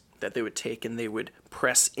flakes that they would take and they would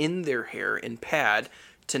press in their hair and pad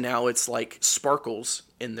to now it's like sparkles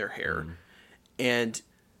in their hair. And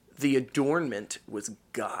the adornment was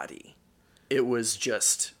gaudy. It was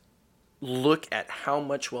just, look at how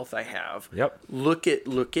much wealth I have. Yep. Look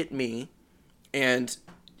at me. And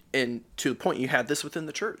to the point, you had this within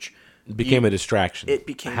the church. It became a distraction. It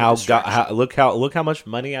became a distraction. Look how much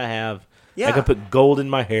money I have. Yeah. I can put gold in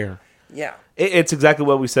my hair. Yeah. It's exactly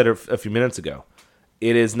what we said a few minutes ago.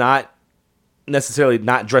 It is not necessarily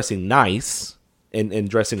not dressing nice and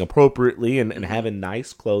dressing appropriately and having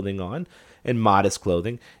nice clothing on and modest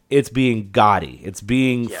clothing. It's being gaudy. It's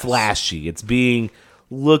being flashy. It's being,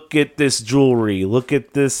 look at this jewelry. Look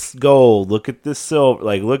at this gold. Look at this silver.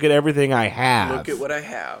 Like, look at everything I have. Look at what I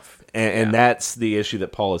have. And that's the issue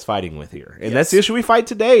that Paul is fighting with here. And that's the issue we fight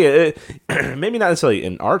today. Maybe not necessarily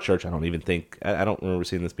in our church, I don't even think. I don't remember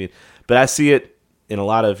seeing this being. But I see it in a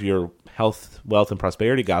lot of your health, wealth, and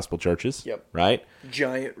prosperity gospel churches. Yep. Right?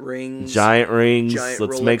 Giant rings. Giant Let's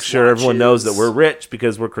Let's make sure everyone knows that we're rich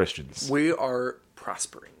because we're Christians. We are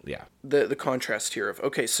prospering. Yeah. The contrast here of,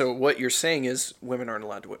 okay, so what you're saying is women aren't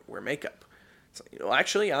allowed to wear makeup. So,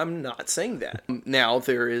 actually, I'm not saying that. Now,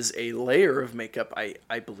 there is a layer of makeup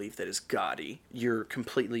I believe that is gaudy. You're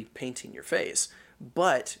completely painting your face.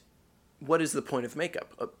 But what is the point of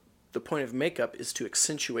makeup? The point of makeup is to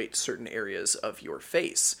accentuate certain areas of your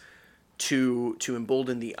face, to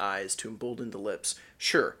embolden the eyes, to embolden the lips.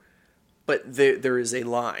 Sure, but there is a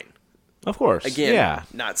line. Of course. Again,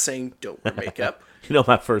 not saying don't wear makeup. You know,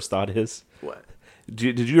 my first thought is, What?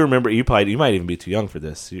 did you remember? You might even be too young for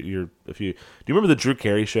this. Do you remember the Drew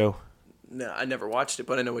Carey show? No, I never watched it,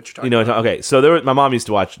 but I know what you're talking You know, about. okay, so my mom used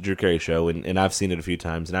to watch the Drew Carey show, and I've seen it a few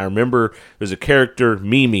times, and I remember there's a character,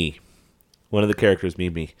 Mimi, one of the characters,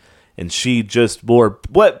 Mimi, and she just wore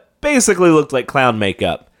what basically looked like clown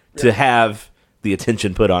makeup to have the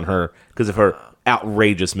attention put on her because of her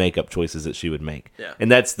outrageous makeup choices that she would make. Yeah. And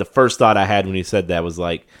that's the first thought I had when you said that was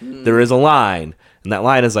like, there is a line, and that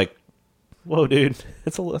line is like, whoa, dude,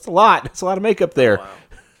 that's a lot. It's a lot of makeup there.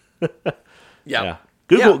 Wow. Yeah.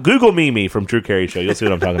 Yeah. Google Mimi from Drew Carey show. You'll see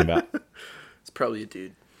what I'm talking about. It's probably a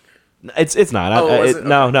dude. It's not. Oh, was it?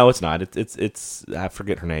 No, it's not. It's I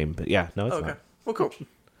forget her name, but yeah, no, it's Okay. not. Well, cool.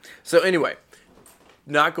 So anyway,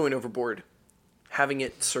 not going overboard, having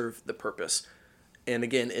it serve the purpose. And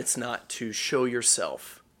again, it's not to show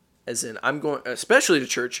yourself, as in I'm going, especially to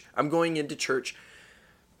church, I'm going into church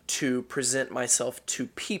to present myself to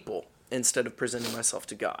people instead of presenting myself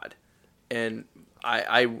to God. And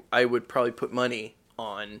I would probably put money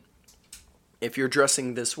on, if you're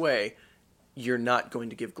dressing this way, you're not going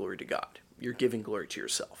to give glory to God. You're giving glory to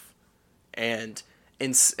yourself. And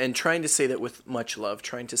trying to say that with much love,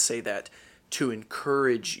 trying to say that to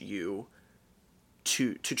encourage you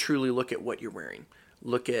to truly look at what you're wearing.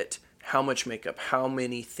 Look at how much makeup, how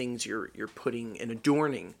many things you're putting and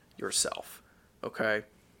adorning yourself. Okay?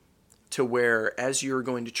 To where, as you're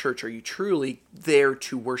going to church, are you truly there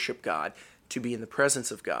to worship God, to be in the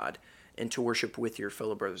presence of God, and to worship with your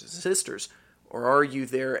fellow brothers and sisters? Or are you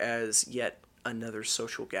there as yet another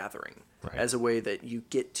social gathering, Right. as a way that you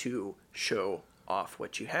get to show off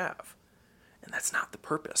what you have? And that's not the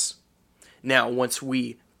purpose. Now, once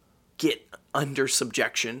we get under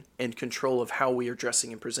subjection and control of how we are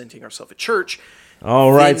dressing and presenting ourselves at church,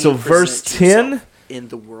 All right, then so you verse present 10, yourself in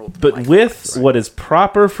the world, but like with this. what is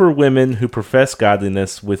proper for women who profess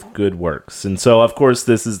godliness with good works. And so, of course,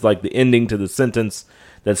 this is like the ending to the sentence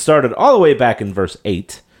that started all the way back in verse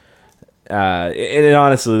 8. And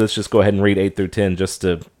honestly, let's just go ahead and read 8 through 10 just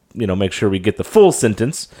to, make sure we get the full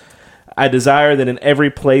sentence. I desire that in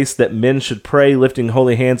every place that men should pray, lifting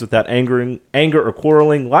holy hands without anger or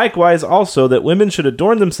quarreling. Likewise, also that women should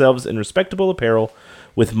adorn themselves in respectable apparel,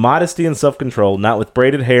 with modesty and self-control, not with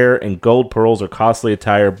braided hair and gold pearls or costly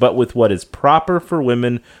attire, but with what is proper for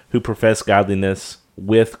women who profess godliness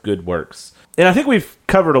with good works. And I think we've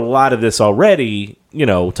covered a lot of this already,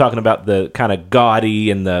 talking about the kind of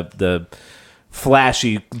gaudy and the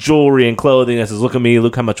flashy jewelry and clothing that says, look at me,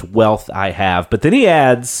 look how much wealth I have. But then he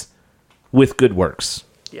adds, with good works.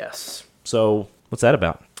 Yes. So what's that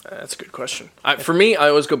about? That's a good question. For me, I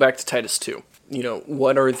always go back to Titus 2.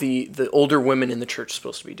 What are the older women in the church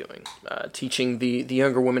supposed to be doing? Teaching the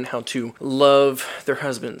younger women how to love their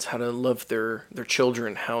husbands, how to love their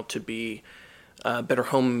children, how to be better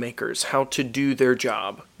homemakers, how to do their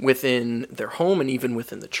job within their home and even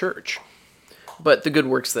within the church. But the good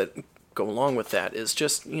works that go along with that is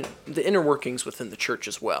just, the inner workings within the church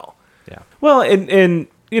as well. Yeah. Well, and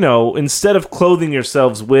instead of clothing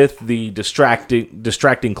yourselves with the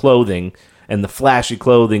distracting clothing and the flashy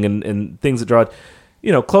clothing and things that draw,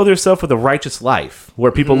 clothe yourself with a righteous life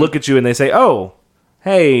where people look at you and they say, oh,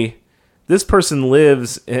 hey, this person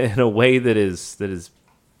lives in a way that is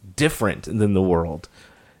different than the world.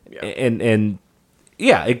 Yeah. And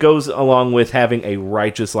yeah, it goes along with having a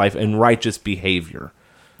righteous life and righteous behavior.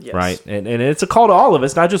 Yes. Right? And it's a call to all of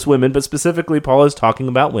us, not just women, but specifically Paul is talking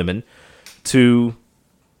about women, to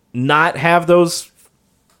not have those,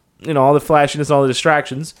 all the flashiness, all the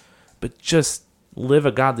distractions, but just live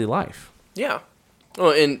a godly life. Yeah. Well,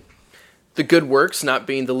 and the good works not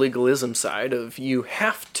being the legalism side of you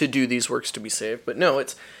have to do these works to be saved, but no,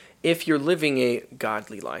 it's if you're living a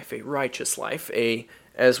godly life, a righteous life,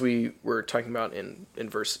 as we were talking about in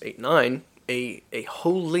verse 8-9, a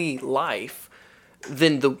holy life,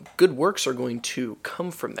 then the good works are going to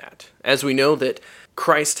come from that. As we know that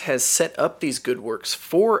Christ has set up these good works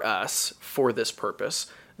for us for this purpose,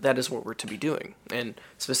 that is what we're to be doing. And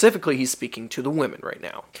specifically, he's speaking to the women right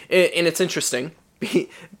now. And it's interesting,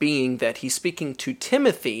 being that he's speaking to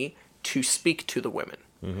Timothy to speak to the women.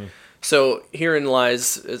 Mm-hmm. So herein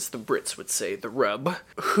lies, as the Brits would say, the rub.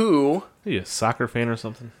 Who... Are you a soccer fan or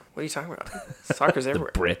something? What are you talking about? Soccer's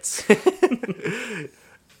everywhere. Brits.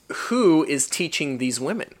 Who is teaching these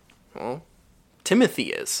women? Well, Timothy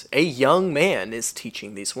is. A young man is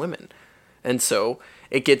teaching these women. And so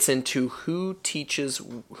it gets into who teach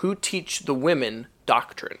the women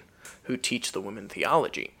doctrine, who teach the women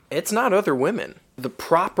theology. It's not other women. The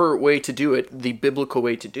proper way to do it, the biblical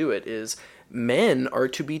way to do it, is men are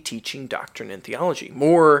to be teaching doctrine and theology.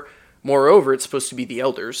 Moreover, it's supposed to be the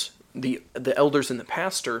elders, the elders and the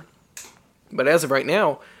pastor. But as of right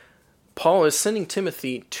now, Paul is sending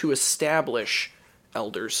Timothy to establish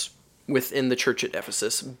elders, within the church at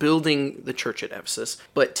Ephesus, building the church at Ephesus,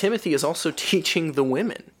 but Timothy is also teaching the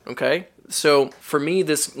women, okay? So for me,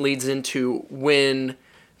 this leads into when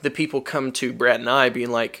the people come to Brad and I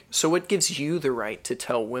being like, so what gives you the right to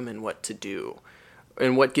tell women what to do?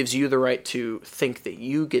 And what gives you the right to think that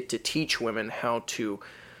you get to teach women how to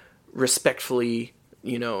respectfully,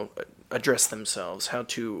 address themselves,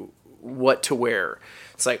 what to wear?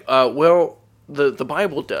 It's like, well, the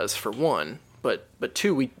Bible does, for one, but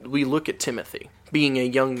two, we look at Timothy being a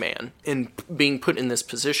young man and being put in this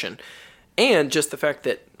position, and just the fact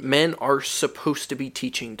that men are supposed to be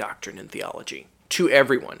teaching doctrine and theology to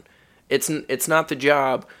everyone. It's not the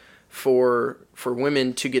job for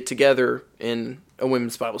women to get together in a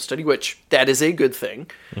women's Bible study, which that is a good thing,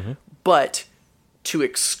 but to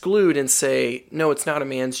exclude and say, no, it's not a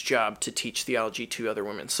man's job to teach theology to other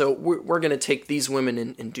women. So we're going to take these women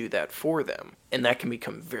and do that for them. And that can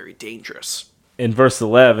become very dangerous. In verse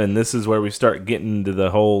 11, this is where we start getting into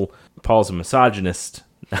the whole Paul's a misogynist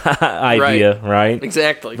idea, right?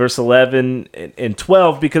 Exactly. Verse 11 and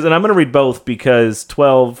 12, and I'm going to read both because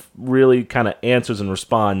 12 really kind of answers and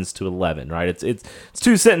responds to 11, right? It's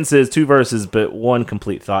two sentences, two verses, but one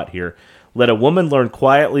complete thought here. Let a woman learn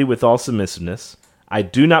quietly with all submissiveness. I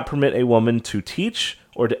do not permit a woman to teach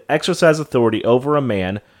or to exercise authority over a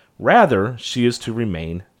man. Rather, she is to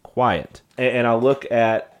remain quiet. And I'll look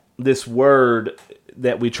at this word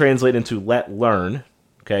that we translate into let learn.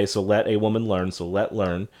 Okay, so let a woman learn, so let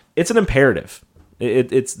learn. It's an imperative.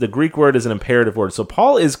 It's the Greek word is an imperative word. So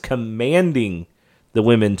Paul is commanding the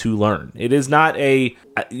women to learn. It is not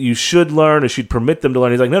you should learn or should permit them to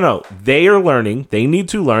learn. He's like, no, they are learning. They need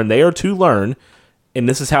to learn. They are to learn, and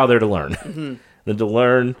this is how they're to learn. Mm-hmm. Then to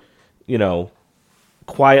learn,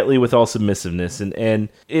 quietly with all submissiveness. And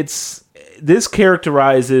this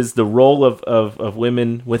characterizes the role of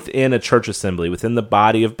women within a church assembly, within the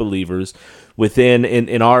body of believers, within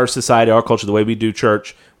in our society, our culture, the way we do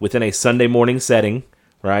church, within a Sunday morning setting,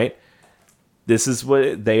 right? This is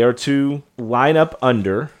what they are to line up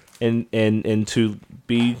under and to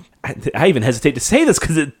be. I even hesitate to say this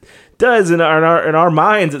because it does in our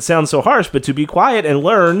minds it sounds so harsh, but to be quiet and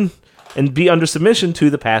learn and be under submission to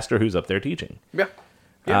the pastor who's up there teaching. Yeah.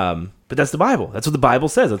 But that's the Bible. That's what the Bible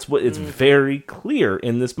says. That's what it's very clear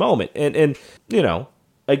in this moment. And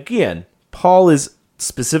again, Paul is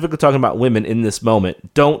specifically talking about women in this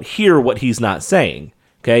moment. Don't hear what he's not saying.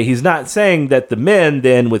 Okay, he's not saying that the men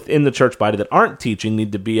then within the church body that aren't teaching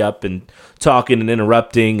need to be up and talking and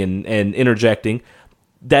interrupting and interjecting.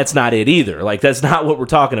 That's not it either. Like, that's not what we're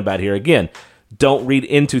talking about here. Again, don't read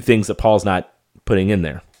into things that Paul's not putting in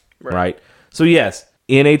there. Right? So yes,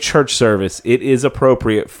 in a church service, it is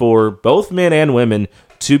appropriate for both men and women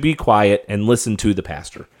to be quiet and listen to the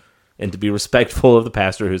pastor and to be respectful of the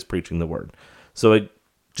pastor who's preaching the word. So I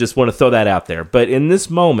just want to throw that out there. But in this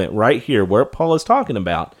moment right here, where Paul is talking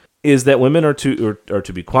about is that women are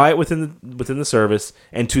to be quiet within the service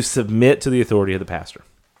and to submit to the authority of the pastor.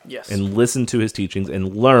 Yes. And listen to his teachings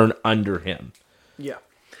and learn under him. Yeah.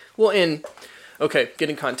 Well,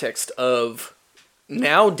 getting context of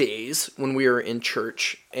nowadays when we are in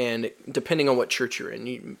church, and depending on what church you're in,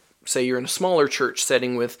 you say you're in a smaller church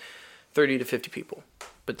setting with 30 to 50 people,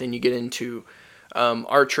 but then you get into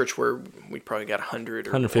our church where we probably got 100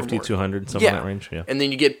 or 150, 200, something in that range. Yeah. And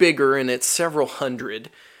then you get bigger and it's several hundred.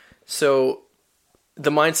 So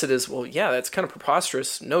the mindset is, well, yeah, that's kind of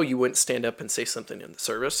preposterous. No, you wouldn't stand up and say something in the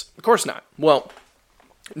service. Of course not. Well,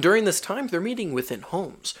 during this time, they're meeting within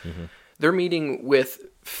homes. Mm-hmm. They're meeting with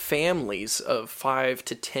families of 5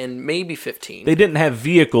 to 10, maybe 15. They didn't have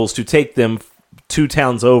vehicles to take them 2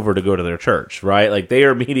 towns over to go to their church, right? Like, they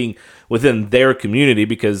are meeting within their community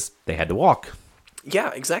because they had to walk.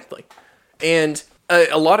 Yeah, exactly. And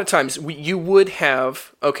a lot of times you would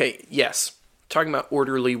have, talking about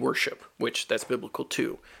orderly worship, which that's biblical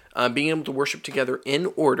too. Being able to worship together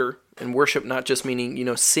in order, and worship not just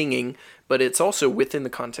meaning, singing, but it's also within the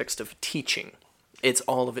context of teaching. It's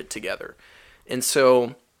all of it together. And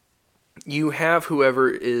so you have whoever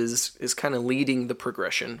is kind of leading the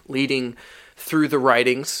progression, leading through the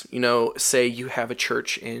writings. Say you have a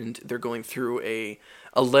church and they're going through a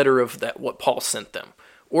letter of what Paul sent them,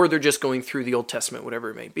 or they're just going through the Old Testament,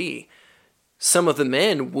 whatever it may be. Some of the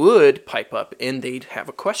men would pipe up and they'd have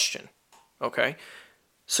a question. Okay?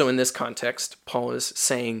 So in this context, Paul is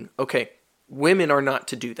saying, okay, women are not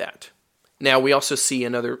to do that. Now, we also see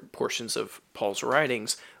in other portions of Paul's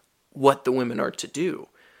writings what the women are to do.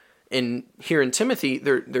 And here in Timothy,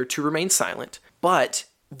 they're to remain silent, but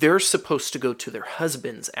they're supposed to go to their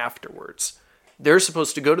husbands afterwards. They're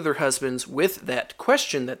supposed to go to their husbands with that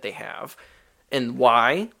question that they have And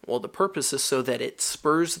why? Well, the purpose is so that it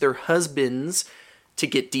spurs their husbands to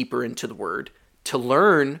get deeper into the word, to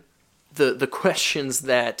learn the questions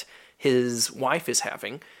that his wife is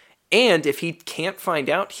having. And if he can't find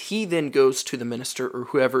out, he then goes to the minister or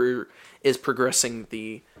whoever is progressing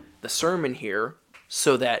the sermon here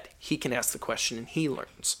so that he can ask the question and he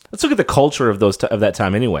learns. Let's look at the culture of that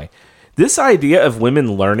time anyway. This idea of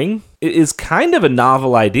women learning is kind of a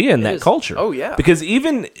novel idea in that culture. Oh, yeah. Because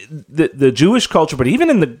even the Jewish culture, but even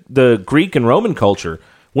in the Greek and Roman culture,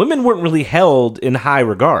 women weren't really held in high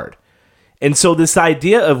regard. And so this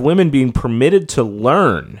idea of women being permitted to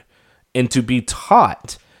learn and to be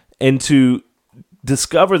taught and to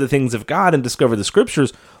discover the things of God and discover the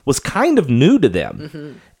scriptures was kind of new to them.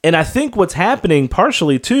 Mm-hmm. And I think what's happening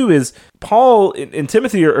partially too is Paul and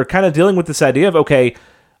Timothy are kind of dealing with this idea of, okay,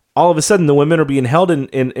 all of a sudden the women are being held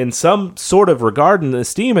in some sort of regard and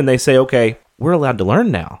esteem, and they say, okay, we're allowed to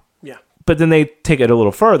learn now. Yeah. But then they take it a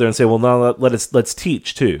little further and say, well, no, let's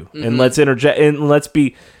teach too. Mm-hmm. And let's interject and let's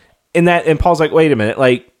be in that. And Paul's like, wait a minute,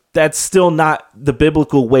 like that's still not the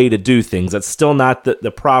biblical way to do things. That's still not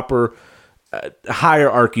the proper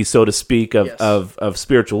hierarchy, so to speak, of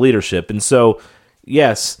spiritual leadership. And so,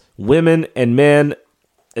 yes, women and men,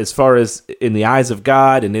 as far as in the eyes of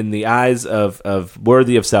God and in the eyes of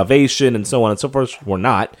worthy of salvation and so on and so forth, we're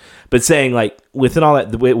not. But saying like within all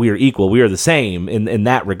that, we are equal, we are the same in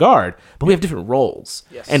that regard, but we have different roles.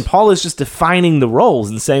 Yes. And Paul is just defining the roles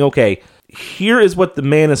and saying, okay, here is what the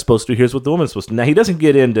man is supposed to do, here's what the woman is supposed to do. Now, he doesn't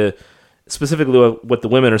get into specifically what the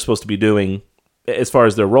women are supposed to be doing as far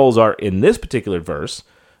as their roles are in this particular verse,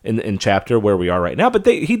 in chapter where we are right now. But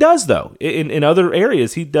he does, though. In other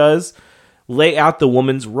areas, he does lay out the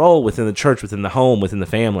woman's role within the church, within the home, within the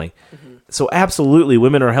family. Mm-hmm. So absolutely,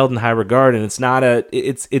 women are held in high regard, and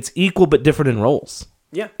it's equal but different in roles.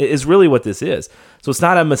 Yeah. It is really what this is. So it's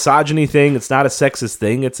not a misogyny thing. It's not a sexist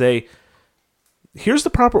thing. It's here's the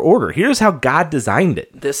proper order. Here's how God designed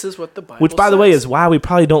it. This is what the Bible Which, by the way, is why we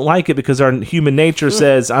probably don't like it, because our human nature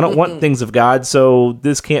says, I don't want things of God, so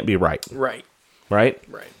this can't be right. Right. Right?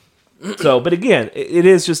 Right. So, but again,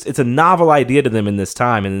 it's a novel idea to them in this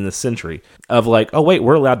time and in this century of like, oh, wait,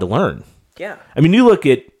 we're allowed to learn. Yeah. I mean, you look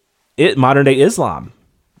at it, modern day Islam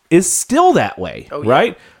is still that way,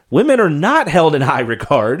 right? Women are not held in high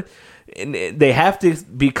regard. And they have to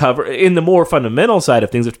be covered in the more fundamental side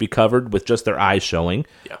of things. Have to be covered with just their eyes showing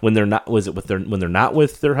when they're not. When they're not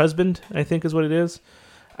with their husband? I think is what it is.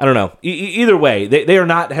 I don't know. Either way, they are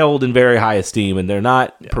not held in very high esteem, and they're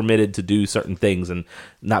not permitted to do certain things, and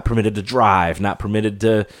not permitted to drive, not permitted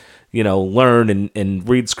to, learn and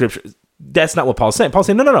read scripture. That's not what Paul's saying. Paul's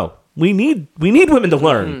saying, no. We need women to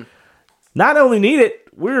learn. Mm-hmm. Not only need it,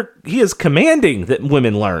 he is commanding that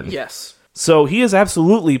women learn. Yes. So he is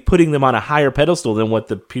absolutely putting them on a higher pedestal than what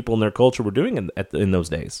the people in their culture were doing in those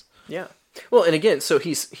days. Yeah. Well, and again, so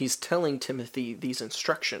he's telling Timothy these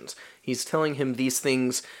instructions. He's telling him these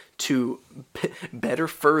things to better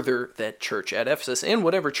further that church at Ephesus and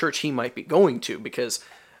whatever church he might be going to, because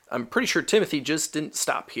I'm pretty sure Timothy just didn't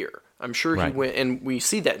stop here. I'm sure he went, and we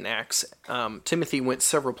see that in Acts. Timothy went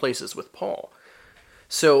several places with Paul.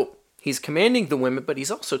 So he's commanding the women, but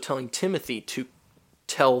he's also telling Timothy to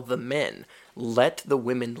tell the men, let the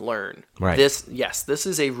women learn. Right. This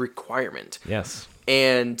is a requirement. Yes.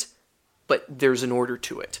 But there's an order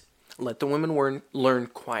to it. Let the women learn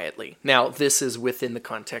quietly. Now, this is within the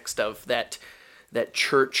context of that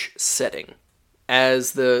church setting.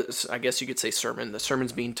 As I guess you could say the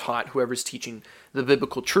sermon's being taught, whoever's teaching the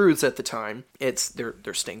biblical truths at the time,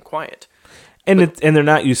 they're staying quiet. And they're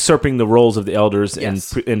not usurping the roles of the elders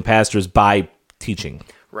and pastors by teaching.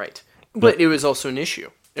 Right. But it was also an issue.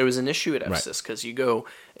 It was an issue at Ephesus, because you go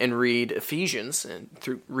and read Ephesians and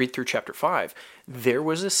read through chapter 5. There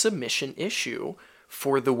was a submission issue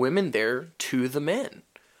for the women there to the men.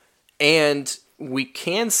 And we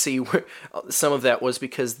can see where some of that was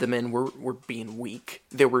because the men were being weak.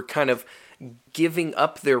 They were kind of giving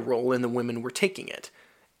up their role and the women were taking it.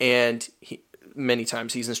 And many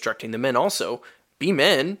times he's instructing the men also, be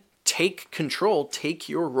men, take control, take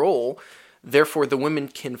your role. Therefore, the women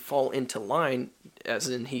can fall into line, as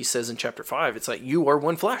in he says in chapter 5, it's like, you are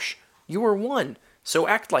one flesh. You are one. So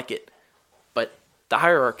act like it. But the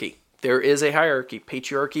hierarchy, there is a hierarchy.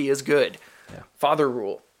 Patriarchy is good. Yeah. Father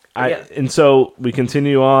rule. And so we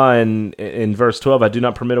continue on in verse 12. I do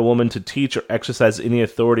not permit a woman to teach or exercise any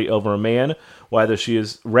authority over a man, rather she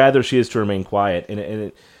is to remain quiet.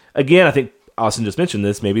 And again, I think Austin just mentioned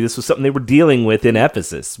this. Maybe this was something they were dealing with in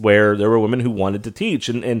Ephesus, where there were women who wanted to teach.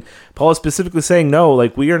 And Paul is specifically saying, no,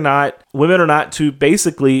 like women are not to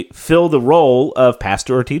basically fill the role of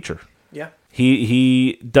pastor or teacher. Yeah.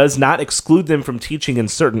 He does not exclude them from teaching in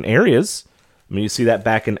certain areas. I mean, you see that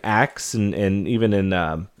back in Acts and even in,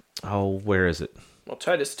 where is it? Well,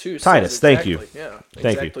 Titus 2 Titus, says thank you. Yeah, Thank you.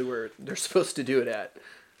 exactly where they're supposed to do it at.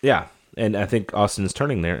 Yeah, and I think Austin is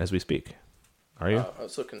turning there as we speak. Are you? I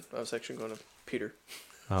was actually going to Peter.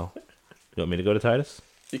 Oh. You want me to go to Titus?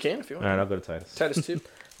 You can if you want. All right, I'll go to Titus. Titus 2.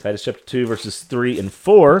 Titus chapter 2, verses 3 and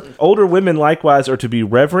 4. Older women likewise are to be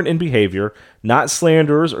reverent in behavior, not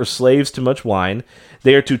slanderers or slaves to much wine.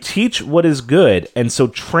 They are to teach what is good, and so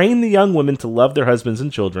train the young women to love their husbands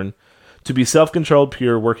and children, to be self-controlled,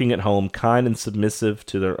 pure, working at home, kind and submissive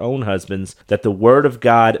to their own husbands, that the word of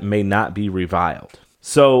God may not be reviled.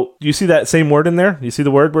 So, do you see that same word in there? You see the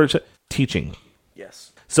word where it's teaching?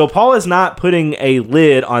 Yes. So Paul is not putting a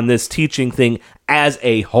lid on this teaching thing as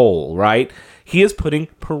a whole, right? He is putting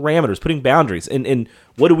parameters, putting boundaries. And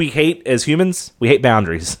what do we hate as humans? We hate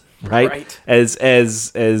boundaries, right? Right. As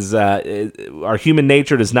our human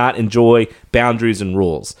nature does not enjoy boundaries and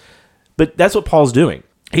rules. But that's what Paul's doing.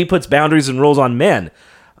 He puts boundaries and rules on men,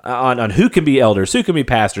 on who can be elders, who can be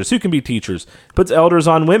pastors, who can be teachers. Puts elders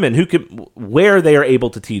on women, where they are able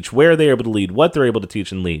to teach, where they are able to lead, what they're able to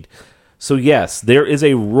teach and lead. So yes, there is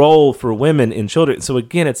a role for women in children. So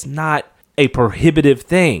again, it's not a prohibitive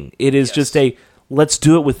thing. It is just let's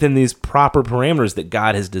do it within these proper parameters that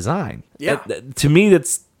God has designed. Yeah. To me,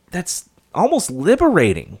 that's almost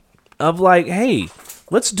liberating. Of like, hey,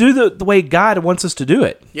 let's do the way God wants us to do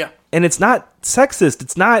it. Yeah. And it's not sexist.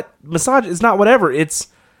 It's not misogynist. It's not whatever. It's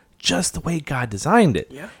just the way God designed it.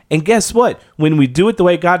 Yeah. And guess what? When we do it the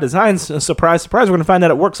way God designs, surprise, surprise, we're going to find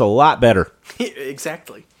out it works a lot better.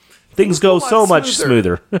 Exactly. Things go so much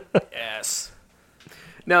smoother. Yes.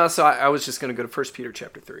 No, so I was just going to go to 1 Peter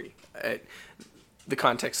chapter 3. The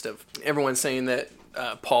context of everyone saying that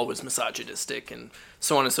Paul was misogynistic and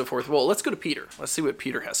so on and so forth. Well, let's go to Peter. Let's see what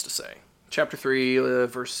Peter has to say. Chapter 3,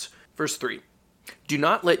 verse 3. Do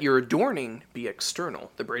not let your adorning be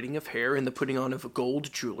external, the braiding of hair and the putting on of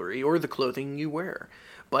gold jewelry or the clothing you wear.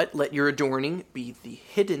 But let your adorning be the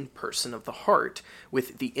hidden person of the heart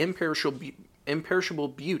with the imperishable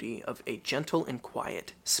beauty of a gentle and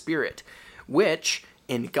quiet spirit, which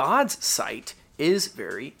in God's sight is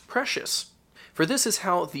very precious. For this is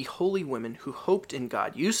how the holy women who hoped in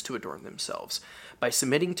God used to adorn themselves, by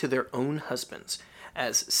submitting to their own husbands,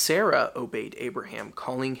 as Sarah obeyed Abraham,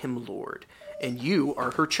 calling him Lord, and you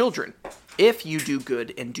are her children, if you do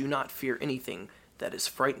good and do not fear anything that is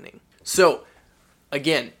frightening. So,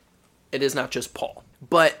 again, it is not just Paul.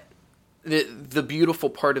 But the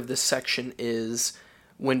beautiful part of this section is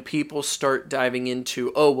when people start diving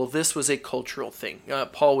into, this was a cultural thing.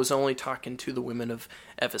 Paul was only talking to the women of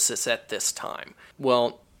Ephesus at this time.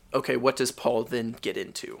 Well, okay, what does Paul then get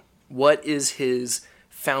into? What is his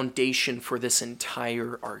foundation for this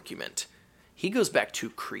entire argument? He goes back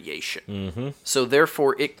to creation. Mm-hmm. So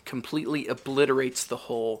therefore, it completely obliterates the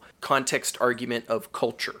whole context argument of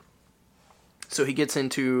culture. So he gets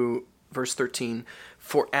into verse 13,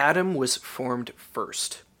 for Adam was formed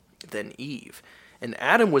first, then Eve. And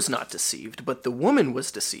Adam was not deceived, but the woman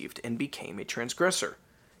was deceived and became a transgressor.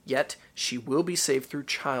 Yet she will be saved through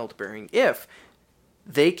childbearing if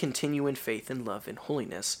they continue in faith and love and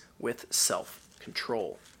holiness with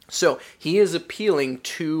self-control. So he is appealing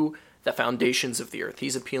to the foundations of the earth.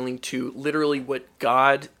 He's appealing to literally what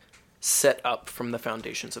God set up from the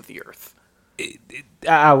foundations of the earth.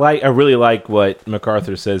 I really like what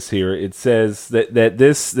MacArthur says here. It says that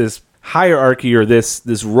this hierarchy or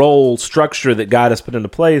this role structure that God has put into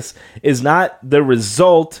place is not the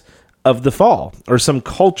result of the fall or some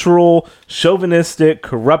cultural, chauvinistic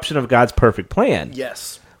corruption of God's perfect plan.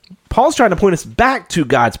 Yes. Paul's trying to point us back to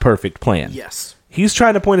God's perfect plan. Yes. He's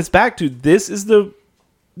trying to point us back to this is the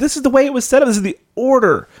way it was set up. This is the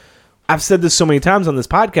order. I've said this so many times on this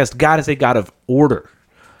podcast. God is a God of order.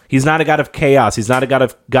 He's not a God of chaos. He's not a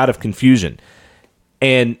God of confusion.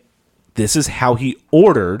 And this is how he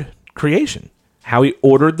ordered creation, how he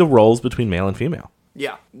ordered the roles between male and female.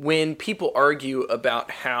 Yeah. When people argue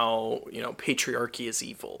about how, patriarchy is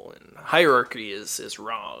evil and hierarchy is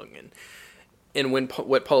wrong, and when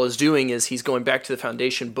what Paul is doing is he's going back to the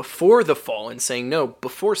foundation before the fall and saying, no,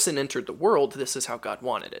 before sin entered the world, this is how God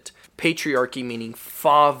wanted it. Patriarchy meaning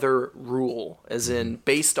father rule, as in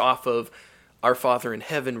based off of our Father in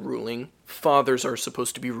heaven ruling, fathers are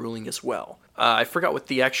supposed to be ruling as well. I forgot what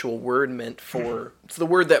the actual word meant for. It's the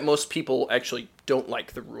word that most people actually don't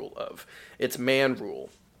like the rule of. It's man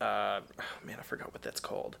rule. I forgot what that's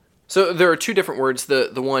called. So there are two different words.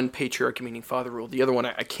 The one, patriarchy, meaning father rule. The other one,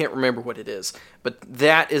 I can't remember what it is. But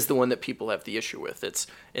that is the one that people have the issue with.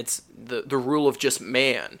 It's the rule of just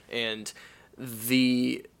man. And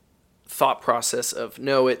the thought process of,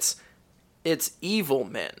 no, it's evil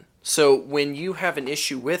men. So when you have an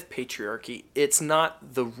issue with patriarchy, it's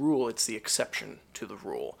not the rule, it's the exception to the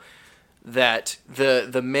rule. That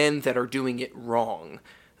the men that are doing it wrong,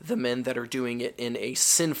 the men that are doing it in a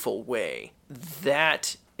sinful way,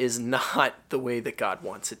 that is not the way that God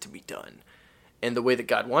wants it to be done. And the way that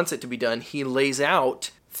God wants it to be done, he lays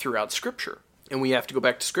out throughout Scripture. And we have to go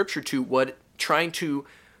back to Scripture to trying to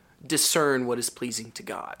discern what is pleasing to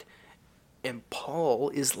God. And Paul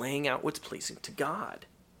is laying out what's pleasing to God.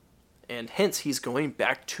 And hence, he's going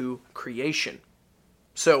back to creation.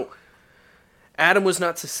 So, Adam was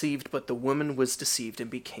not deceived, but the woman was deceived and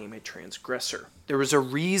became a transgressor. There was a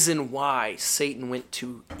reason why Satan went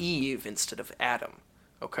to Eve instead of Adam.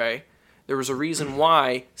 Okay? There was a reason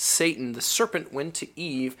why Satan, the serpent, went to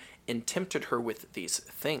Eve and tempted her with these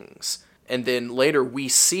things. And then later we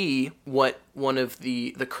see what one of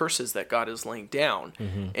the curses that God is laying down.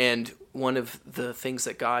 Mm-hmm. And one of the things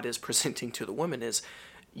that God is presenting to the woman is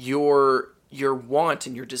your want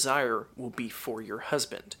and your desire will be for your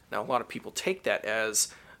husband. Now, a lot of people take that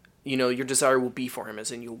as, your desire will be for him,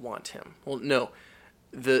 as in you'll want him. Well, no.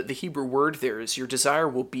 The Hebrew word there is your desire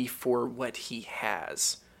will be for what he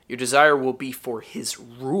has. Your desire will be for his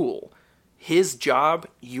rule. His job,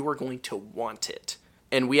 you are going to want it.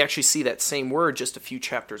 And we actually see that same word just a few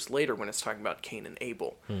chapters later when it's talking about Cain and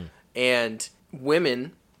Abel. And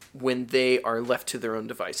women, when they are left to their own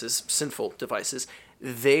devices, sinful devices,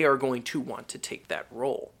 they are going to want to take that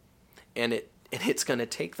role. And it's going to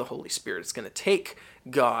take the Holy Spirit. It's going to take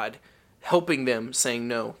God helping them, saying,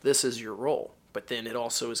 no, this is your role. But then it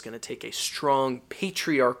also is going to take a strong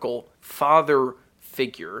patriarchal father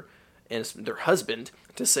figure and their husband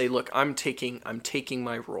to say, look, I'm taking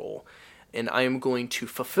my role, and I am going to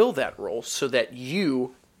fulfill that role so that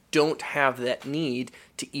you don't have that need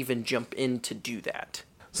to even jump in to do that.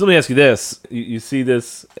 So let me ask you this. You see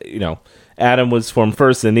this, Adam was formed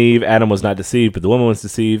first and Eve. Adam was not deceived, but the woman was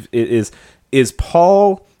deceived. Is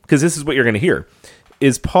Paul, because this is what you're going to hear,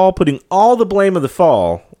 is Paul putting all the blame of the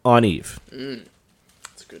fall on Eve?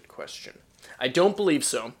 That's a good question. I don't believe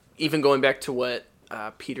so. Even going back to what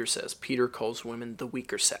Peter says. Peter calls women the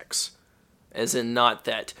weaker sex. As in not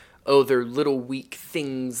that, they're little weak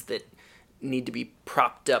things that need to be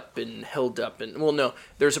propped up and held up. And well, no,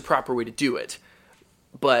 there's a proper way to do it.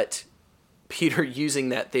 But Peter using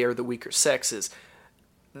that they are the weaker sex is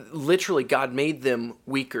literally God made them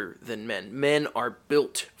weaker than men. Men are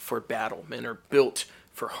built for battle. Men are built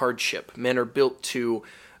for hardship. Men are built to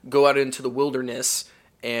go out into the wilderness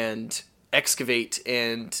and excavate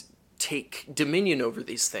and take dominion over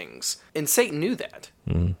these things. And Satan knew that.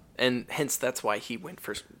 And hence that's why he went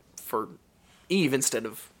for Eve instead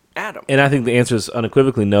of Adam. And I think the answer is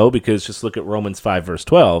unequivocally no, because just look at Romans 5, verse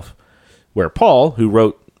 12. Where Paul, who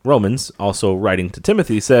wrote Romans, also writing to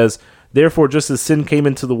Timothy, says, therefore, just as sin came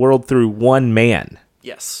into the world through one man,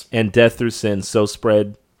 yes, and death through sin so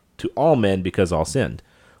spread to all men because all sinned.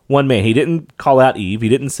 One man. He didn't call out Eve. He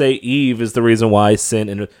didn't say Eve is the reason why sin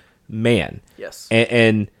and man. Yes.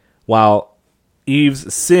 And while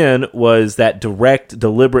Eve's sin was that direct,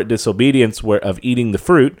 deliberate disobedience of eating the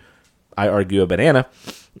fruit, I argue a banana,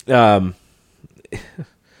 that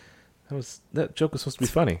joke was supposed to be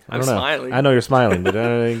funny. I don't know. Smiling. I know you're smiling, but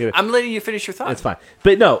I didn't get it. I'm letting you finish your thought. It's fine.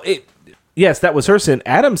 But no, yes, that was her sin.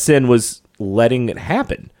 Adam's sin was letting it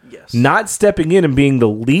happen. Yes. Not stepping in and being the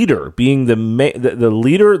leader, being the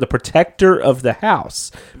leader, the protector of the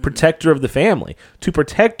house, protector of the family, to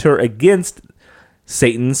protect her against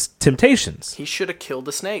Satan's temptations. He should have killed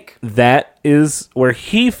the snake. That is where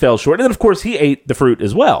he fell short. And then, of course, he ate the fruit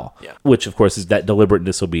as well, which, of course, is that deliberate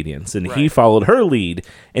disobedience. And he followed her lead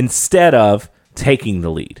instead of taking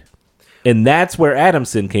the lead. And that's where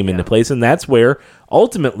Adam's sin came into place, and that's where,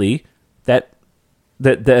 ultimately,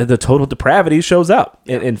 the total depravity shows up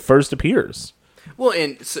and first appears. Well,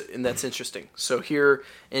 and that's interesting. So here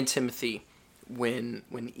in Timothy,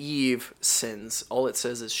 when Eve sins, all it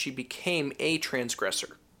says is she became a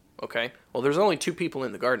transgressor. Okay? Well, there's only two people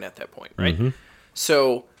in the garden at that point, right? Mm-hmm.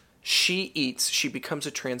 So she eats, she becomes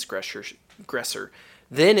a transgressor.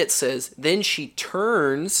 Then it says, then she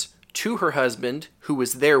turns to her husband, who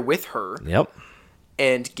was there with her,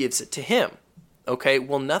 and gives it to him. Okay?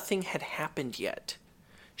 Well, nothing had happened yet.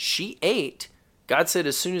 She ate. God said,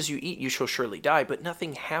 as soon as you eat, you shall surely die, but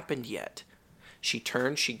nothing happened yet. She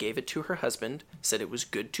turned, she gave it to her husband, said it was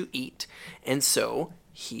good to eat, and so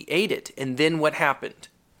he ate it. And then what happened?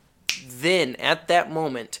 Then, at that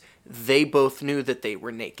moment, they both knew that they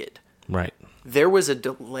were naked. Right. There was a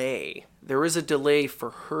delay. There was a delay for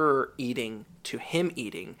her eating to him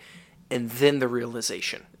eating, and then the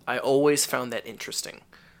realization. I always found that interesting.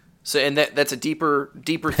 So, and that's a deeper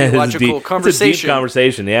It's theological conversation. It's a deep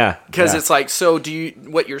conversation, yeah. Because Yeah. it's like, so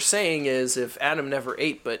what you're saying is if Adam never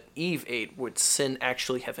ate, but Eve ate, would sin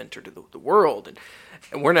actually have entered the world?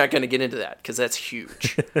 And we're not going to get into that because that's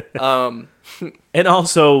huge. And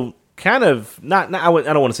also, kind of, I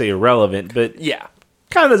don't want to say irrelevant, but Yeah.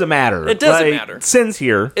 kind of doesn't matter. It doesn't matter. Sin's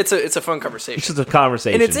here. It's a fun conversation. It's just a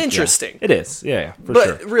conversation. And it's yeah. interesting. It is, yeah, for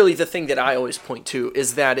But sure. really, the thing that I always point to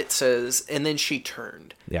is that it says, and then she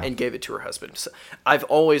turned Yeah. and gave it to her husband. So I've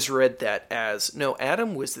always read that as, no,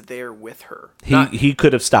 Adam was there with her. He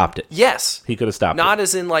could have stopped it. Yes. He could have stopped Not it.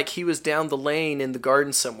 as in like he was down the lane in the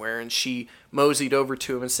garden somewhere and she moseyed over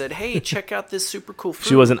to him and said, hey, check out this super cool fruit.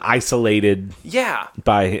 She wasn't isolated Yeah.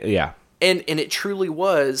 by, yeah. And it truly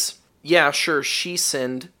was, yeah, sure, she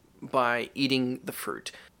sinned by eating the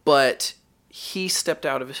fruit, but he stepped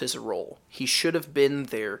out of his role. He should have been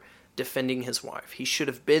there defending his wife. He should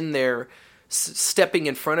have been there stepping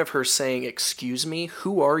in front of her saying, excuse me,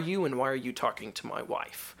 who are you and why are you talking to my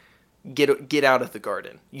wife? Get out of the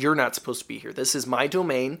garden. You're not supposed to be here. This is my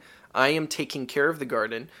domain. I am taking care of the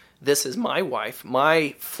garden. This is my wife,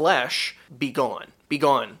 my flesh. Be gone. Be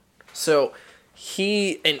gone. So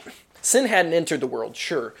and sin hadn't entered the world,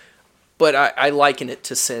 sure, but I liken it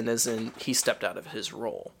to sin as in he stepped out of his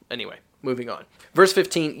role. Anyway, moving on. Verse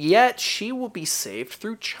 15, yet she will be saved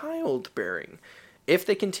through childbearing if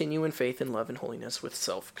they continue in faith and love and holiness with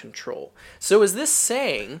self-control. So is this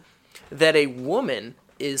saying that a woman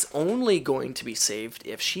is only going to be saved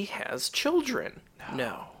if she has children?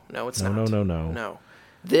 No, it's not. No.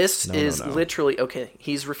 This is literally, okay,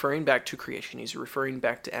 he's referring back to creation. He's referring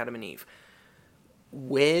back to Adam and Eve.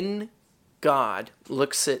 When God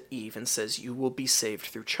looks at Eve and says, you will be saved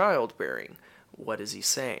through childbearing, what is he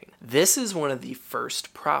saying? This is one of the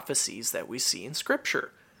first prophecies that we see in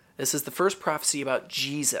Scripture. This is the first prophecy about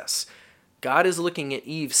Jesus. God is looking at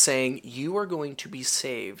Eve saying, you are going to be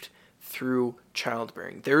saved through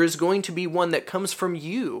childbearing. There is going to be one that comes from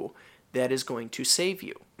you that is going to save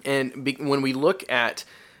you. And when we look at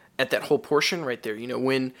that whole portion right there,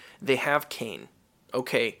 when they have Cain,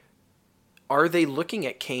 okay, are they looking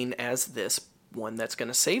at Cain as this one that's going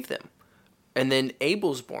to save them? And then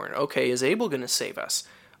Abel's born. Okay, is Abel going to save us?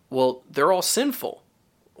 Well, they're all sinful.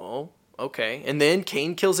 Well, okay. And then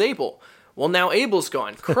Cain kills Abel. Well, now Abel's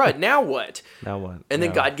gone. Crud, now what? Now what? And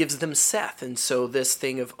then God gives them Seth. And so this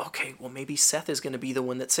thing of, okay, well, maybe Seth is going to be the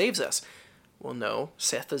one that saves us. Well, no,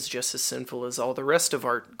 Seth is just as sinful as all the rest of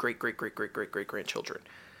our great-great-great-great-great-grandchildren.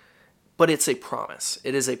 But it's a promise.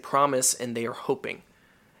 It is a promise, and they are hoping.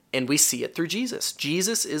 And we see it through Jesus.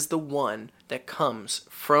 Jesus is the one that comes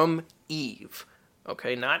from Eve.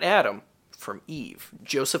 Okay, not Adam, from Eve.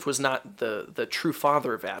 Joseph was not the true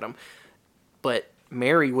father of Adam, but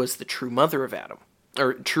Mary was the true mother of Adam,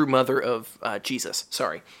 or true mother of Jesus,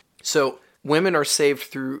 sorry. So women are saved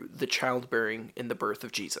through the childbearing in the birth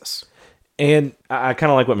of Jesus. And I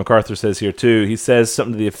kind of like what MacArthur says here, too. He says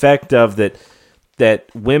something to the effect of that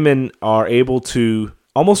women are able to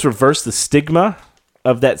almost reverse the stigma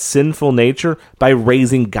of that sinful nature by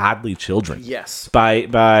raising godly children. Yes.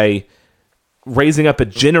 By raising up a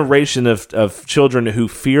generation of children who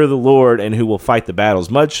fear the Lord and who will fight the battles,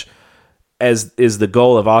 much as is the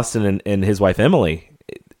goal of Austin and his wife Emily,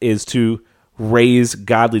 is to raise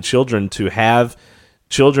godly children, to have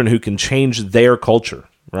children who can change their culture,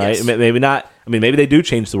 right? Yes. Maybe not, maybe they do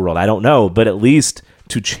change the world, I don't know, but at least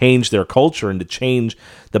to change their culture and to change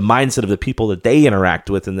the mindset of the people that they interact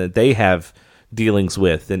with and that they have dealings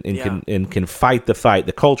with and can fight the fight,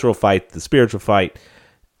 the cultural fight, the spiritual fight,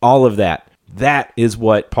 all of that. That is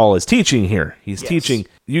what Paul is teaching here. He's teaching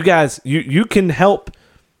you guys, you can help.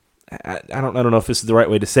 I don't know if this is the right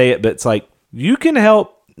way to say it, but it's like you can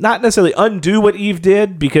help not necessarily undo what Eve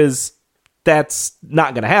did, because that's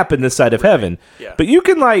not going to happen this side of heaven. Yeah. But you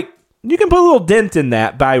can put a little dent in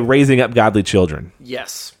that by raising up godly children.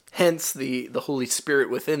 Yes. Hence the Holy Spirit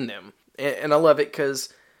within them. And I love it because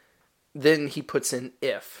then he puts in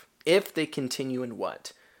if. If they continue in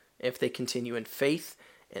what? If they continue in faith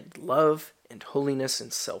and love and holiness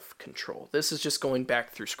and self-control. This is just going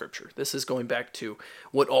back through Scripture. This is going back to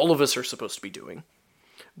what all of us are supposed to be doing.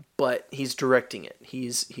 But he's directing it.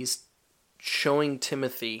 He's showing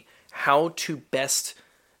Timothy how to best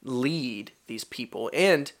lead these people,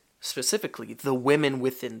 and specifically the women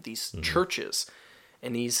within these churches.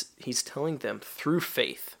 And he's telling them through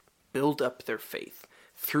faith, build up their faith.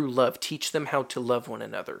 Through love, teach them how to love one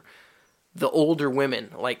another. The older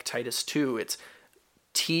women, like Titus 2, it's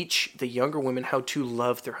teach the younger women how to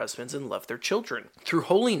love their husbands and love their children. Through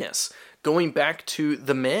holiness, going back to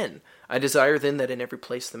the men, I desire then that in every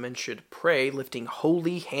place the men should pray, lifting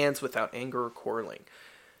holy hands without anger or quarreling.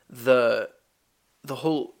 the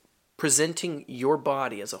whole presenting your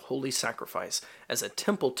body as a holy sacrifice, as a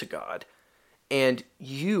temple to God, and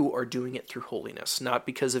you are doing it through holiness, not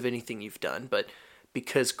because of anything you've done, but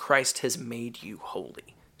because Christ has made you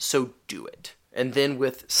holy. So do it. And then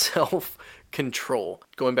with self-control,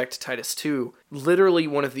 going back to Titus 2, literally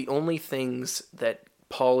one of the only things that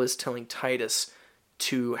Paul is telling Titus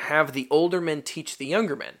to have the older men teach the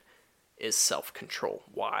younger men is self-control.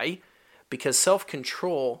 Why? Because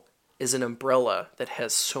self-control is an umbrella that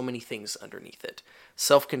has so many things underneath it.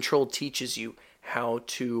 Self-control teaches you how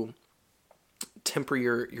to temper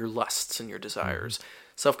your lusts and your desires.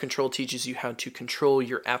 Self-control teaches you how to control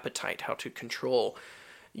your appetite, how to control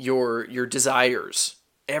your desires,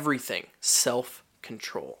 everything.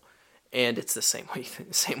 Self-control. And it's the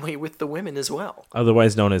same way with the women as well.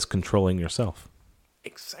 Otherwise known as controlling yourself.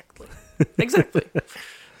 Exactly.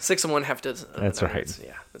 6 and 1 half dozen. That's right.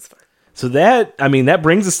 Yeah, that's fine. So that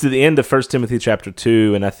brings us to the end of 1 Timothy chapter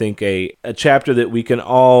 2, and I think a chapter that we can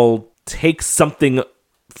all take something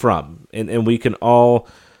from, and we can all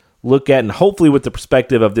look at, and hopefully with the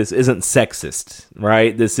perspective of this isn't sexist,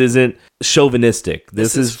 right? This isn't chauvinistic.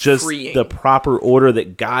 This is just freeing. The proper order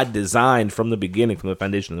that God designed from the beginning, from the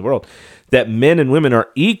foundation of the world, that men and women are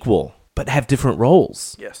equal, but have different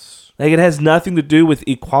roles. Yes. Like, it has nothing to do with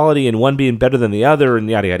equality and one being better than the other and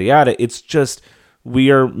yada, yada, yada. It's just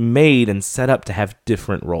we are made and set up to have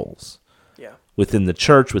different roles. Yeah. Within the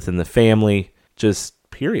church, within the family, just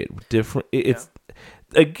period. Different.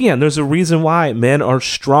 Again, there's a reason why men are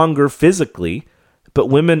stronger physically, but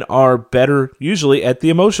women are better usually at the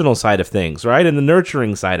emotional side of things, right? And the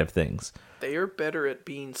nurturing side of things. They are better at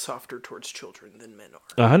being softer towards children than men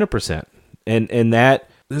are. 100%. And that,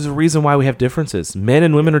 there's a reason why we have differences. Men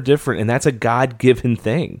and women are different, and that's a God-given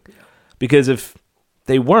thing. Yeah. Because if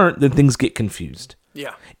they weren't, then things get confused.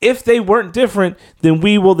 Yeah. If they weren't different, then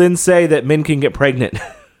we will then say that men can get pregnant.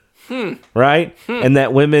 Right? And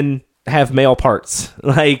that women have male parts.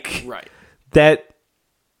 Like, right.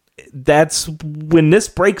 That's when this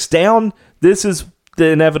breaks down, this is the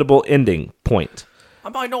inevitable ending point. I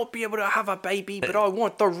might not be able to have a baby, but I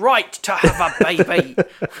want the right to have a baby.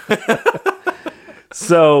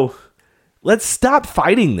 So let's stop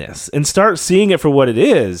fighting this and start seeing it for what it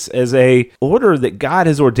is, as a order that God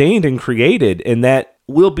has ordained and created, and that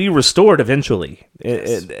will be restored eventually.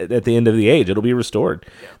 Yes. At the end of the age. It'll be restored.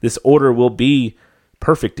 Yeah. This order will be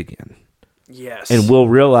perfect again. Yes. And we'll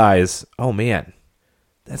realize, oh man,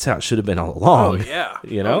 that's how it should have been all along. Oh yeah.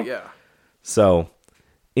 You know? Oh yeah. So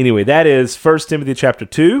anyway, that is 1 Timothy chapter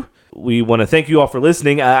 2. We want to thank you all for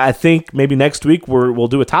listening. I think maybe next week we'll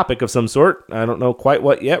do a topic of some sort. I don't know quite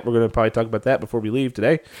what yet. We're going to probably talk about that before we leave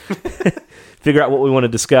today. Figure out what we want to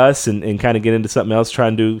discuss and kind of get into something else. Try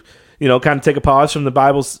and do, kind of take a pause from the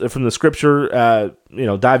Bible, from the Scripture,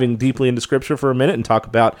 diving deeply into Scripture for a minute and talk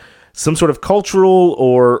about some sort of cultural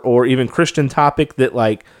or even Christian topic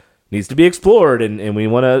that needs to be explored and we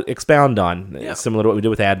want to expound on, similar to what we do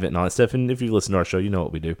with Advent and all that stuff. And if you listen to our show, you know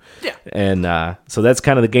what we do. Yeah. And so that's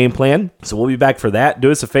kind of the game plan. So we'll be back for that.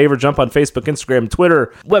 Do us a favor, jump on Facebook, Instagram,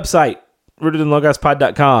 Twitter, website,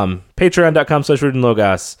 rootedinlogospod.com,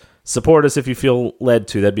 patreon.com/rootedinlogos. Support us if you feel led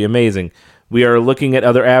to. That'd be amazing. We are looking at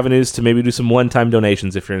other avenues to maybe do some one-time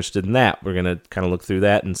donations if you're interested in that. We're going to kind of look through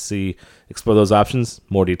that and explore those options.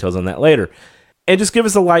 More details on that later. And just give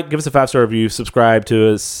us a like, give us a 5-star review, subscribe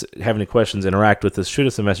to us, have any questions, interact with us, shoot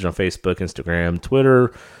us a message on Facebook, Instagram,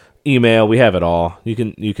 Twitter, email. We have it all. We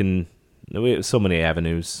have so many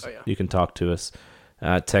avenues. Oh, yeah. You can talk to us.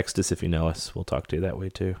 Text us if you know us. We'll talk to you that way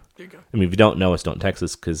too. There you go. I mean, if you don't know us, don't text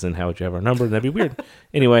us, because then how would you have our number? That'd be weird.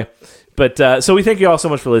 Anyway, but so we thank you all so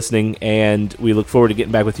much for listening, and we look forward to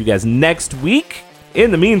getting back with you guys next week. In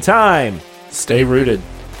the meantime, stay rooted.